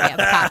him an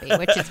advance copy,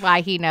 which is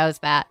why he knows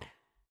that.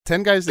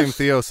 10 Guys Named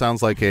Theo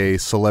sounds like a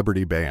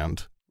celebrity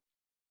band.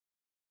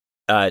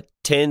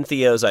 10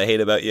 Theos I hate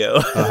about you.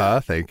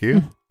 Thank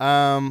you.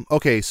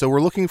 Okay, so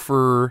we're looking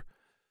for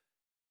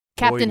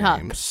Captain boy Hook.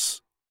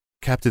 names.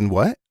 Captain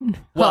what?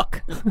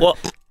 Hook. Well,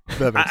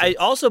 I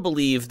also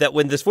believe that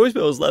when this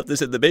voicemail was left, they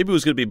said the baby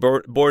was going to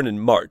be born in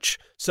March.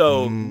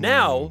 So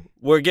now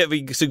we're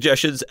giving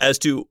suggestions as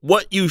to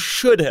what you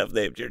should have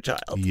named your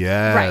child.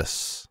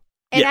 Yes.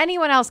 Right. And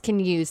anyone else can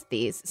use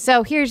these.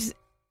 So here's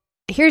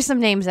some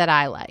names that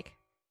I like.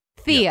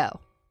 Theo.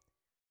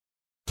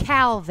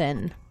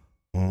 Calvin.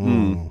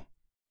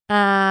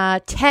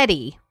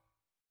 Teddy.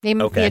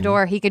 Name him Okay.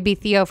 Theodore. He could be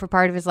Theo for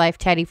part of his life,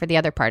 Teddy for the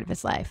other part of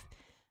his life.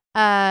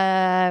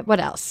 What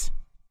else?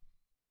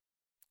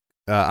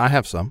 I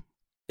have some.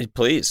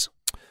 Please.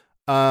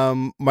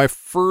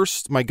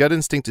 My gut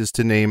instinct is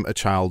to name a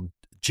child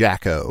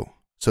Jacko.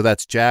 So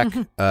that's Jack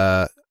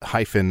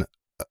hyphen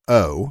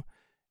O.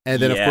 And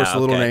then, of course, the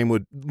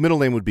middle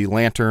name would be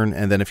Lantern.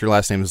 And then if your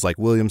last name is like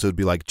Williams, it would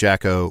be like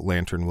Jacko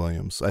Lantern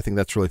Williams. I think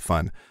that's really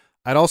fun.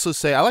 I'd also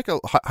say I like a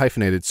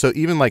hyphenated. So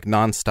even like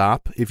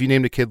Nonstop, if you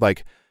named a kid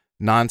like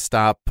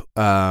Nonstop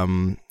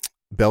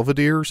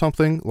Belvedere or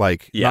something,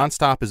 like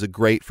Nonstop is a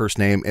great first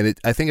name. And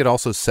I think it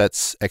also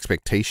sets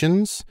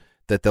expectations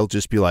that they'll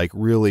just be like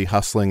really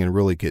hustling and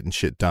really getting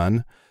shit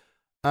done.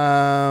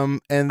 And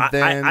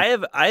then I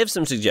have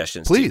some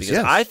suggestions. Please,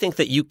 because I think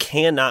that you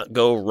cannot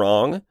go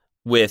wrong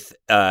with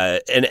an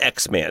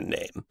X-Man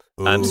name.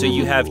 So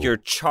you have your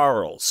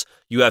Charles,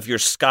 you have your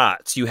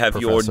Scotts, you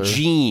have your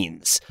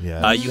Jeans, you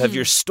have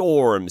your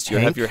Storms, you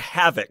have your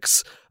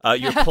Havocs,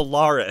 your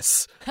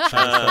Polaris.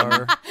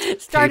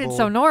 Started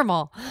so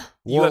normal.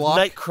 You have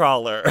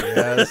Nightcrawler.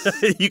 Yes.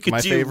 You could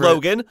do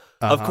Logan,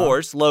 of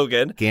course,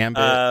 Logan.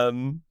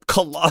 Gambit.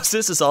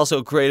 Colossus is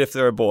also great if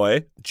they're a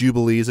boy.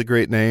 Jubilee is a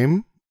great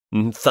name.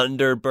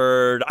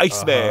 Thunderbird,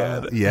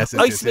 Iceman. Yes,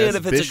 Iceman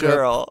if it's Bishop, a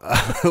girl.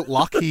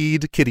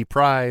 Lockheed, Kitty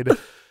Pride.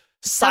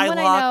 Someone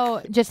I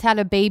know just had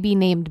a baby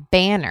named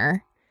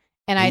Banner,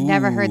 and I'd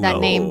never heard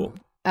that name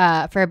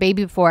for a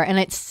baby before, and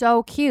it's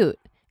so cute.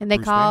 And they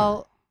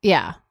Bruce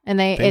Banner.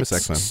 Famous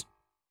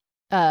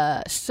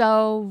X-Men.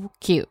 So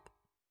cute.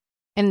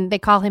 And they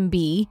call him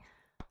B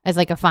as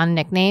like a fun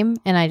nickname,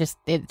 and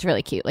it's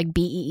really cute, like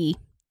BEE.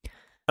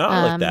 Oh,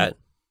 I like that.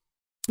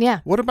 Yeah.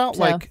 What about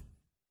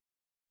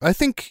I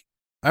think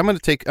I'm going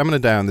to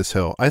die on this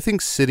hill. I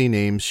think city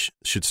names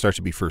should start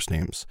to be first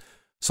names.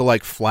 So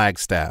like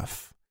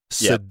Flagstaff,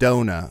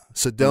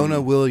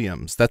 Sedona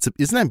Williams.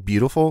 Isn't that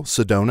beautiful?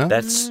 Sedona?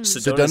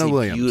 Sedona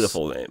Williams.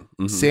 Beautiful name.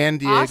 Mm-hmm. San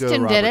Diego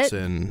Austin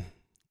Robertson.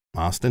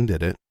 Austin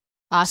did it.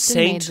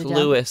 Austin St.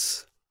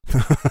 Louis.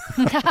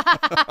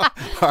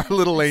 Our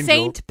little angel.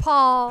 St.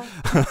 Paul.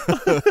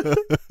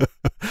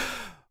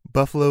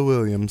 Buffalo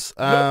Williams.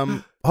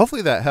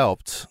 Hopefully that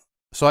helped.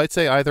 So I'd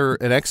say either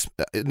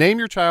name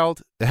your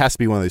child. It has to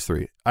be one of these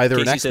three. Either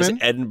an X-Men. Says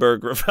Edinburgh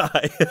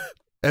Refi.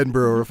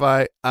 Edinburgh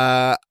Refi.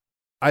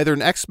 Either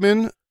an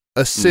X-Men,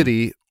 a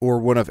city, or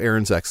one of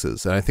Aaron's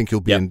exes. And I think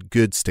you'll be in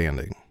good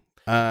standing.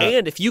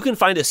 And if you can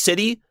find a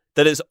city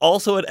that is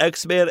also an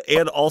X-Man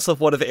and also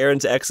one of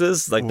Aaron's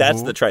exes,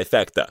 that's the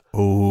trifecta.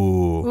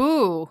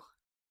 Ooh.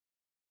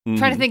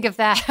 Trying to think of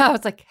that. I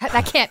was like,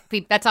 that can't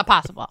be, that's not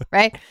possible,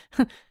 right?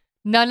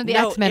 None of the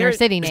X-Men are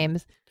city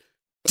names.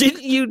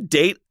 Didn't you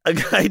date a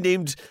guy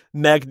named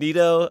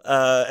Magneto?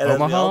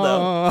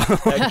 Omaha.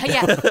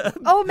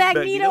 Oh,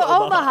 Magneto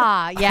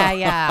Omaha.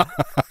 Yeah.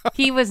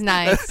 He was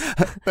nice.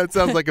 That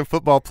sounds like a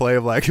football play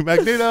of like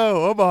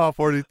Magneto Omaha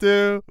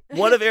 42.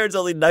 One of Aaron's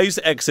only nice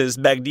exes,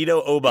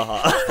 Magneto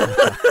Omaha.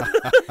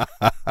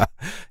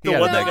 The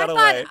one that got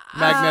away.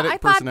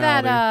 Magnetic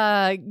personality. I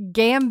thought that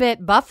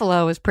Gambit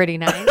Buffalo was pretty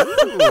nice.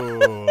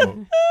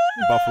 Ooh.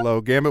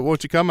 Buffalo Gambit,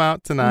 won't you come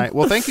out tonight?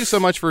 Well, thank you so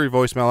much for your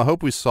voicemail. I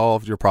hope we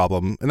solved your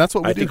problem. And that's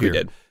what we do here. We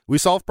did. We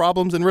solve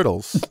problems and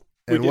riddles.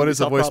 And what is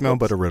a voicemail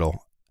but a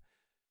riddle?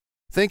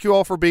 Thank you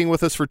all for being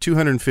with us for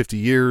 250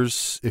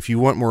 years. If you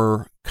want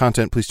more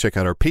content, please check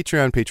out our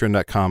Patreon,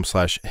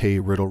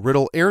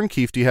 patreon.com/HeyRiddleRiddle. Aaron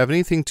Keefe, do you have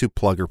anything to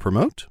plug or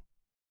promote?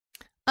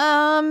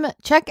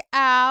 Check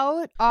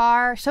out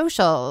our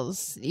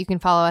socials. You can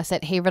follow us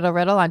at Hey Riddle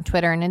Riddle on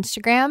Twitter and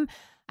Instagram.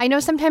 I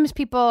know sometimes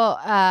people,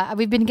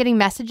 we've been getting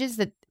messages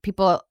that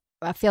people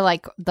feel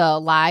like the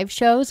live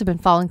shows have been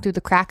falling through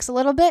the cracks a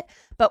little bit,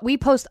 but we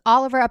post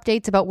all of our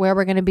updates about where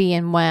we're going to be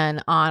and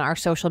when on our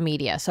social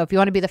media. So if you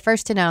want to be the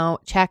first to know,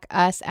 check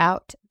us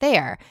out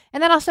there.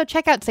 And then also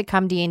check out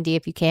Sitcom D&D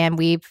if you can.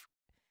 We've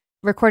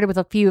recorded with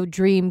a few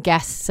dream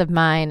guests of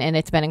mine, and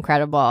it's been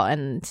incredible.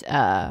 And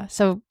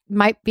so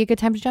might be a good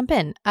time to jump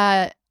in.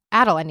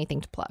 Adel,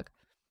 anything to plug?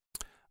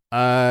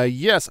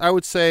 Yes, I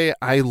would say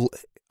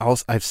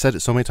I've said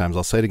it so many times.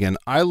 I'll say it again.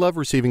 I love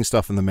receiving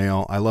stuff in the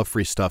mail. I love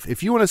free stuff.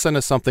 If you want to send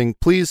us something,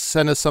 please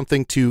send us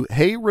something to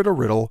Hey Riddle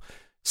Riddle,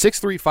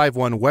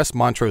 6351 West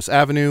Montrose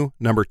Avenue,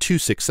 number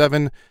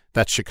 267.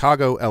 That's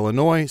Chicago,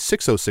 Illinois,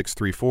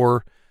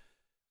 60634.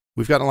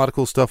 We've gotten a lot of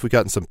cool stuff. We've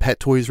gotten some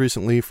pet toys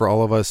recently for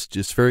all of us.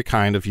 Just very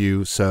kind of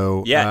you.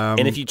 So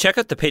and if you check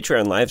out the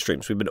Patreon live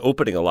streams, we've been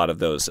opening a lot of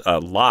those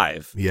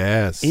live.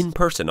 Yes. In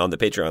person on the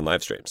Patreon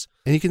live streams.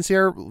 And you can see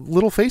our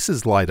little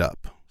faces light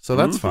up. So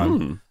that's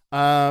fun.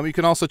 You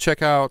can also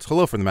check out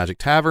Hello from the Magic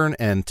Tavern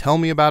and Tell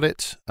Me About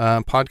It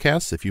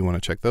podcasts if you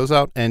want to check those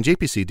out. And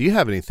JPC, do you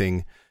have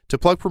anything to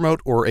plug, promote,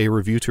 or a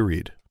review to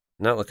read?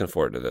 Not looking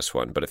forward to this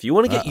one, but if you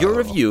want to get your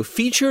review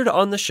featured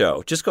on the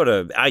show, just go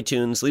to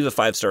iTunes, leave a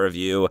 5-star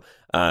review.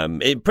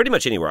 Pretty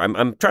much anywhere.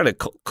 I'm trying to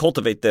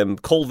cultivate them,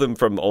 cull them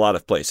from a lot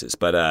of places,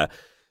 but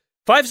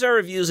 5-star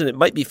reviews, and it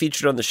might be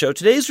featured on the show.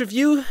 Today's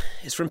review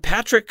is from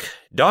Patrick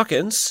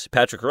Dawkins.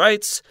 Patrick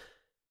writes,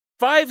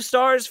 5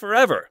 stars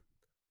forever.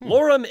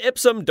 Lorem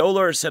ipsum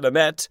dolor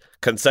sedamet,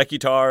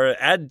 consecutar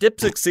ad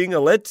dipsixing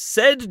alit,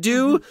 sed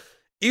du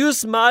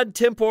ius mod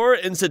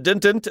tempor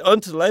incidentant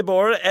unt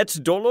labor et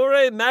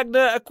dolore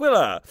magna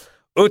aquila.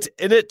 Ut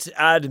init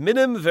ad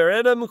minim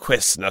verenum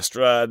quis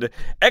nostrad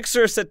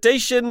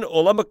exercitation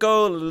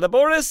olamico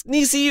laboris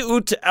nisi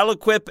ut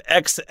aliquip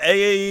ex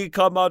ea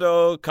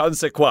comodo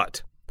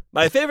consequat.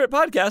 My favorite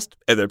podcast,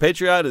 and their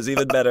Patreon is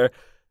even better.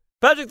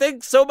 Patrick,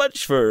 thanks so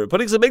much for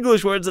putting some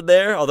English words in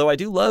there, although I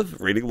do love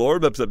reading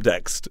lorem ipsum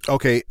text.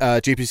 Okay,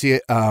 JPC,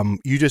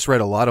 you just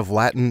read a lot of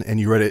Latin, and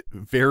you read it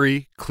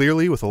very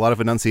clearly with a lot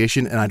of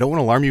enunciation, and I don't want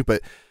to alarm you,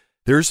 but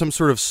there's some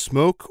sort of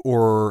smoke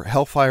or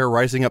hellfire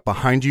rising up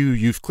behind you.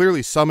 You've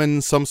clearly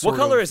summoned some sort of...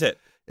 What color is it?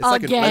 It's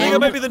like an I think I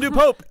might be the new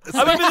pope.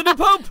 I might be the new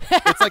pope.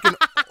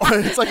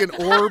 It's like an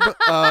orb.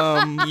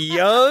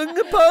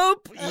 Young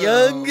pope?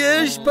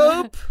 Youngish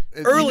pope?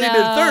 Early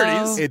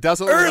mid-30s. It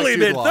doesn't look early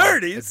like Jude Law.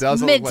 mid-30s. It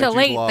doesn't Mid look to like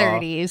late Jude Law.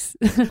 30s.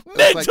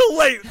 Mid to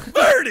late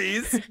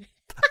 30s.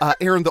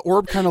 Aaron, the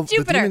orb kind of...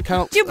 Jupiter. The demon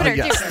kind of, Jupiter.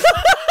 yes. Jupiter.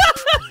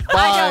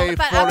 I know, Bye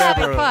but I'm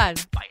forever. having fun.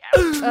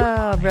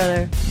 Oh,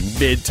 brother.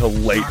 Mid to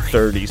late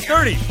 30s.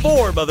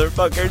 34,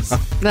 motherfuckers.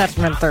 That's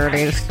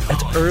mid-30s.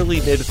 That's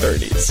early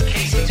mid-30s.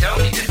 Casey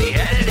Tony did the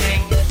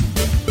editing.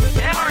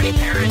 Marty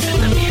Parrish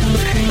in the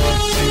music.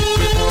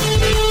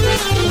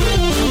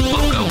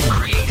 Logo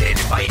created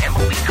by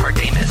Emily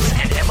Cardamus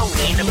and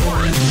Emmeline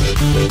Morris.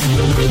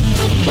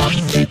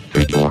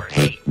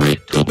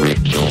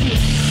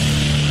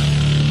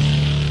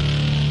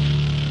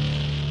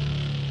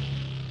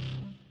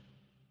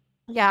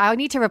 Yeah, I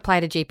need to reply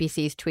to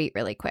JPC's tweet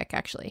really quick,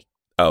 actually.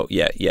 Oh,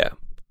 yeah.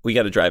 We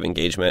got to drive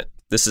engagement.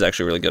 This is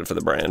actually really good for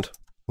the brand.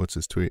 What's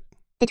his tweet?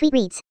 The tweet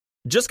reads,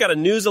 Just got a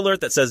news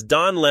alert that says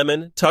Don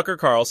Lemon, Tucker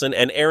Carlson,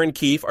 and Aaron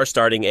Keefe are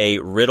starting a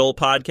riddle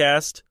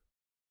podcast.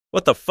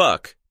 What the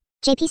fuck?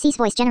 JPC's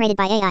voice generated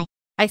by AI.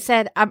 I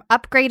said, I'm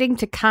upgrading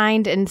to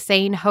kind and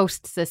sane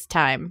hosts this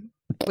time.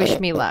 Wish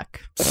me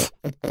luck.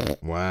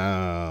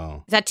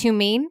 Wow. Is that too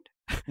mean?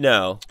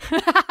 No.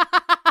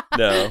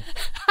 No.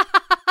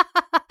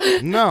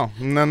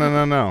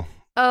 No.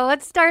 Oh,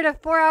 let's start a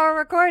 4-hour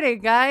recording,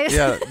 guys.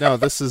 Yeah, no,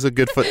 this is a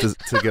good foot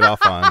to get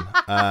off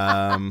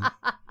on.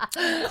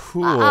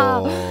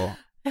 Cool.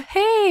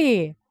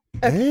 Hey.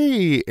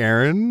 Hey,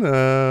 Aaron.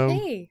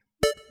 Hey.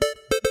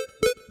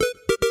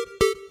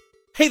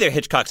 Hey there,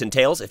 Hitchcocks and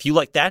Tales. If you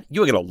like that,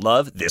 you are going to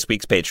love this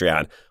week's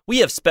Patreon. We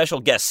have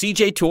special guests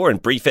CJ Tour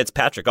and Bree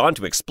Fitzpatrick on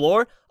to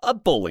explore a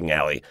bowling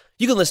alley.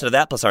 You can listen to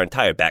that plus our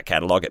entire back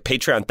catalog at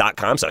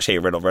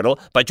patreon.com/HeyRiddleRiddle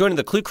by joining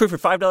the Clue Crew for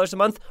 $5 a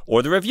month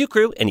or the Review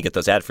Crew, and you get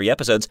those ad-free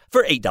episodes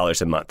for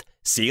 $8 a month.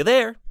 See you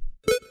there.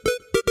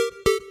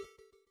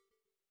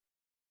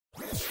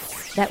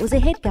 That was a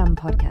HeadGum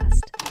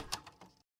podcast.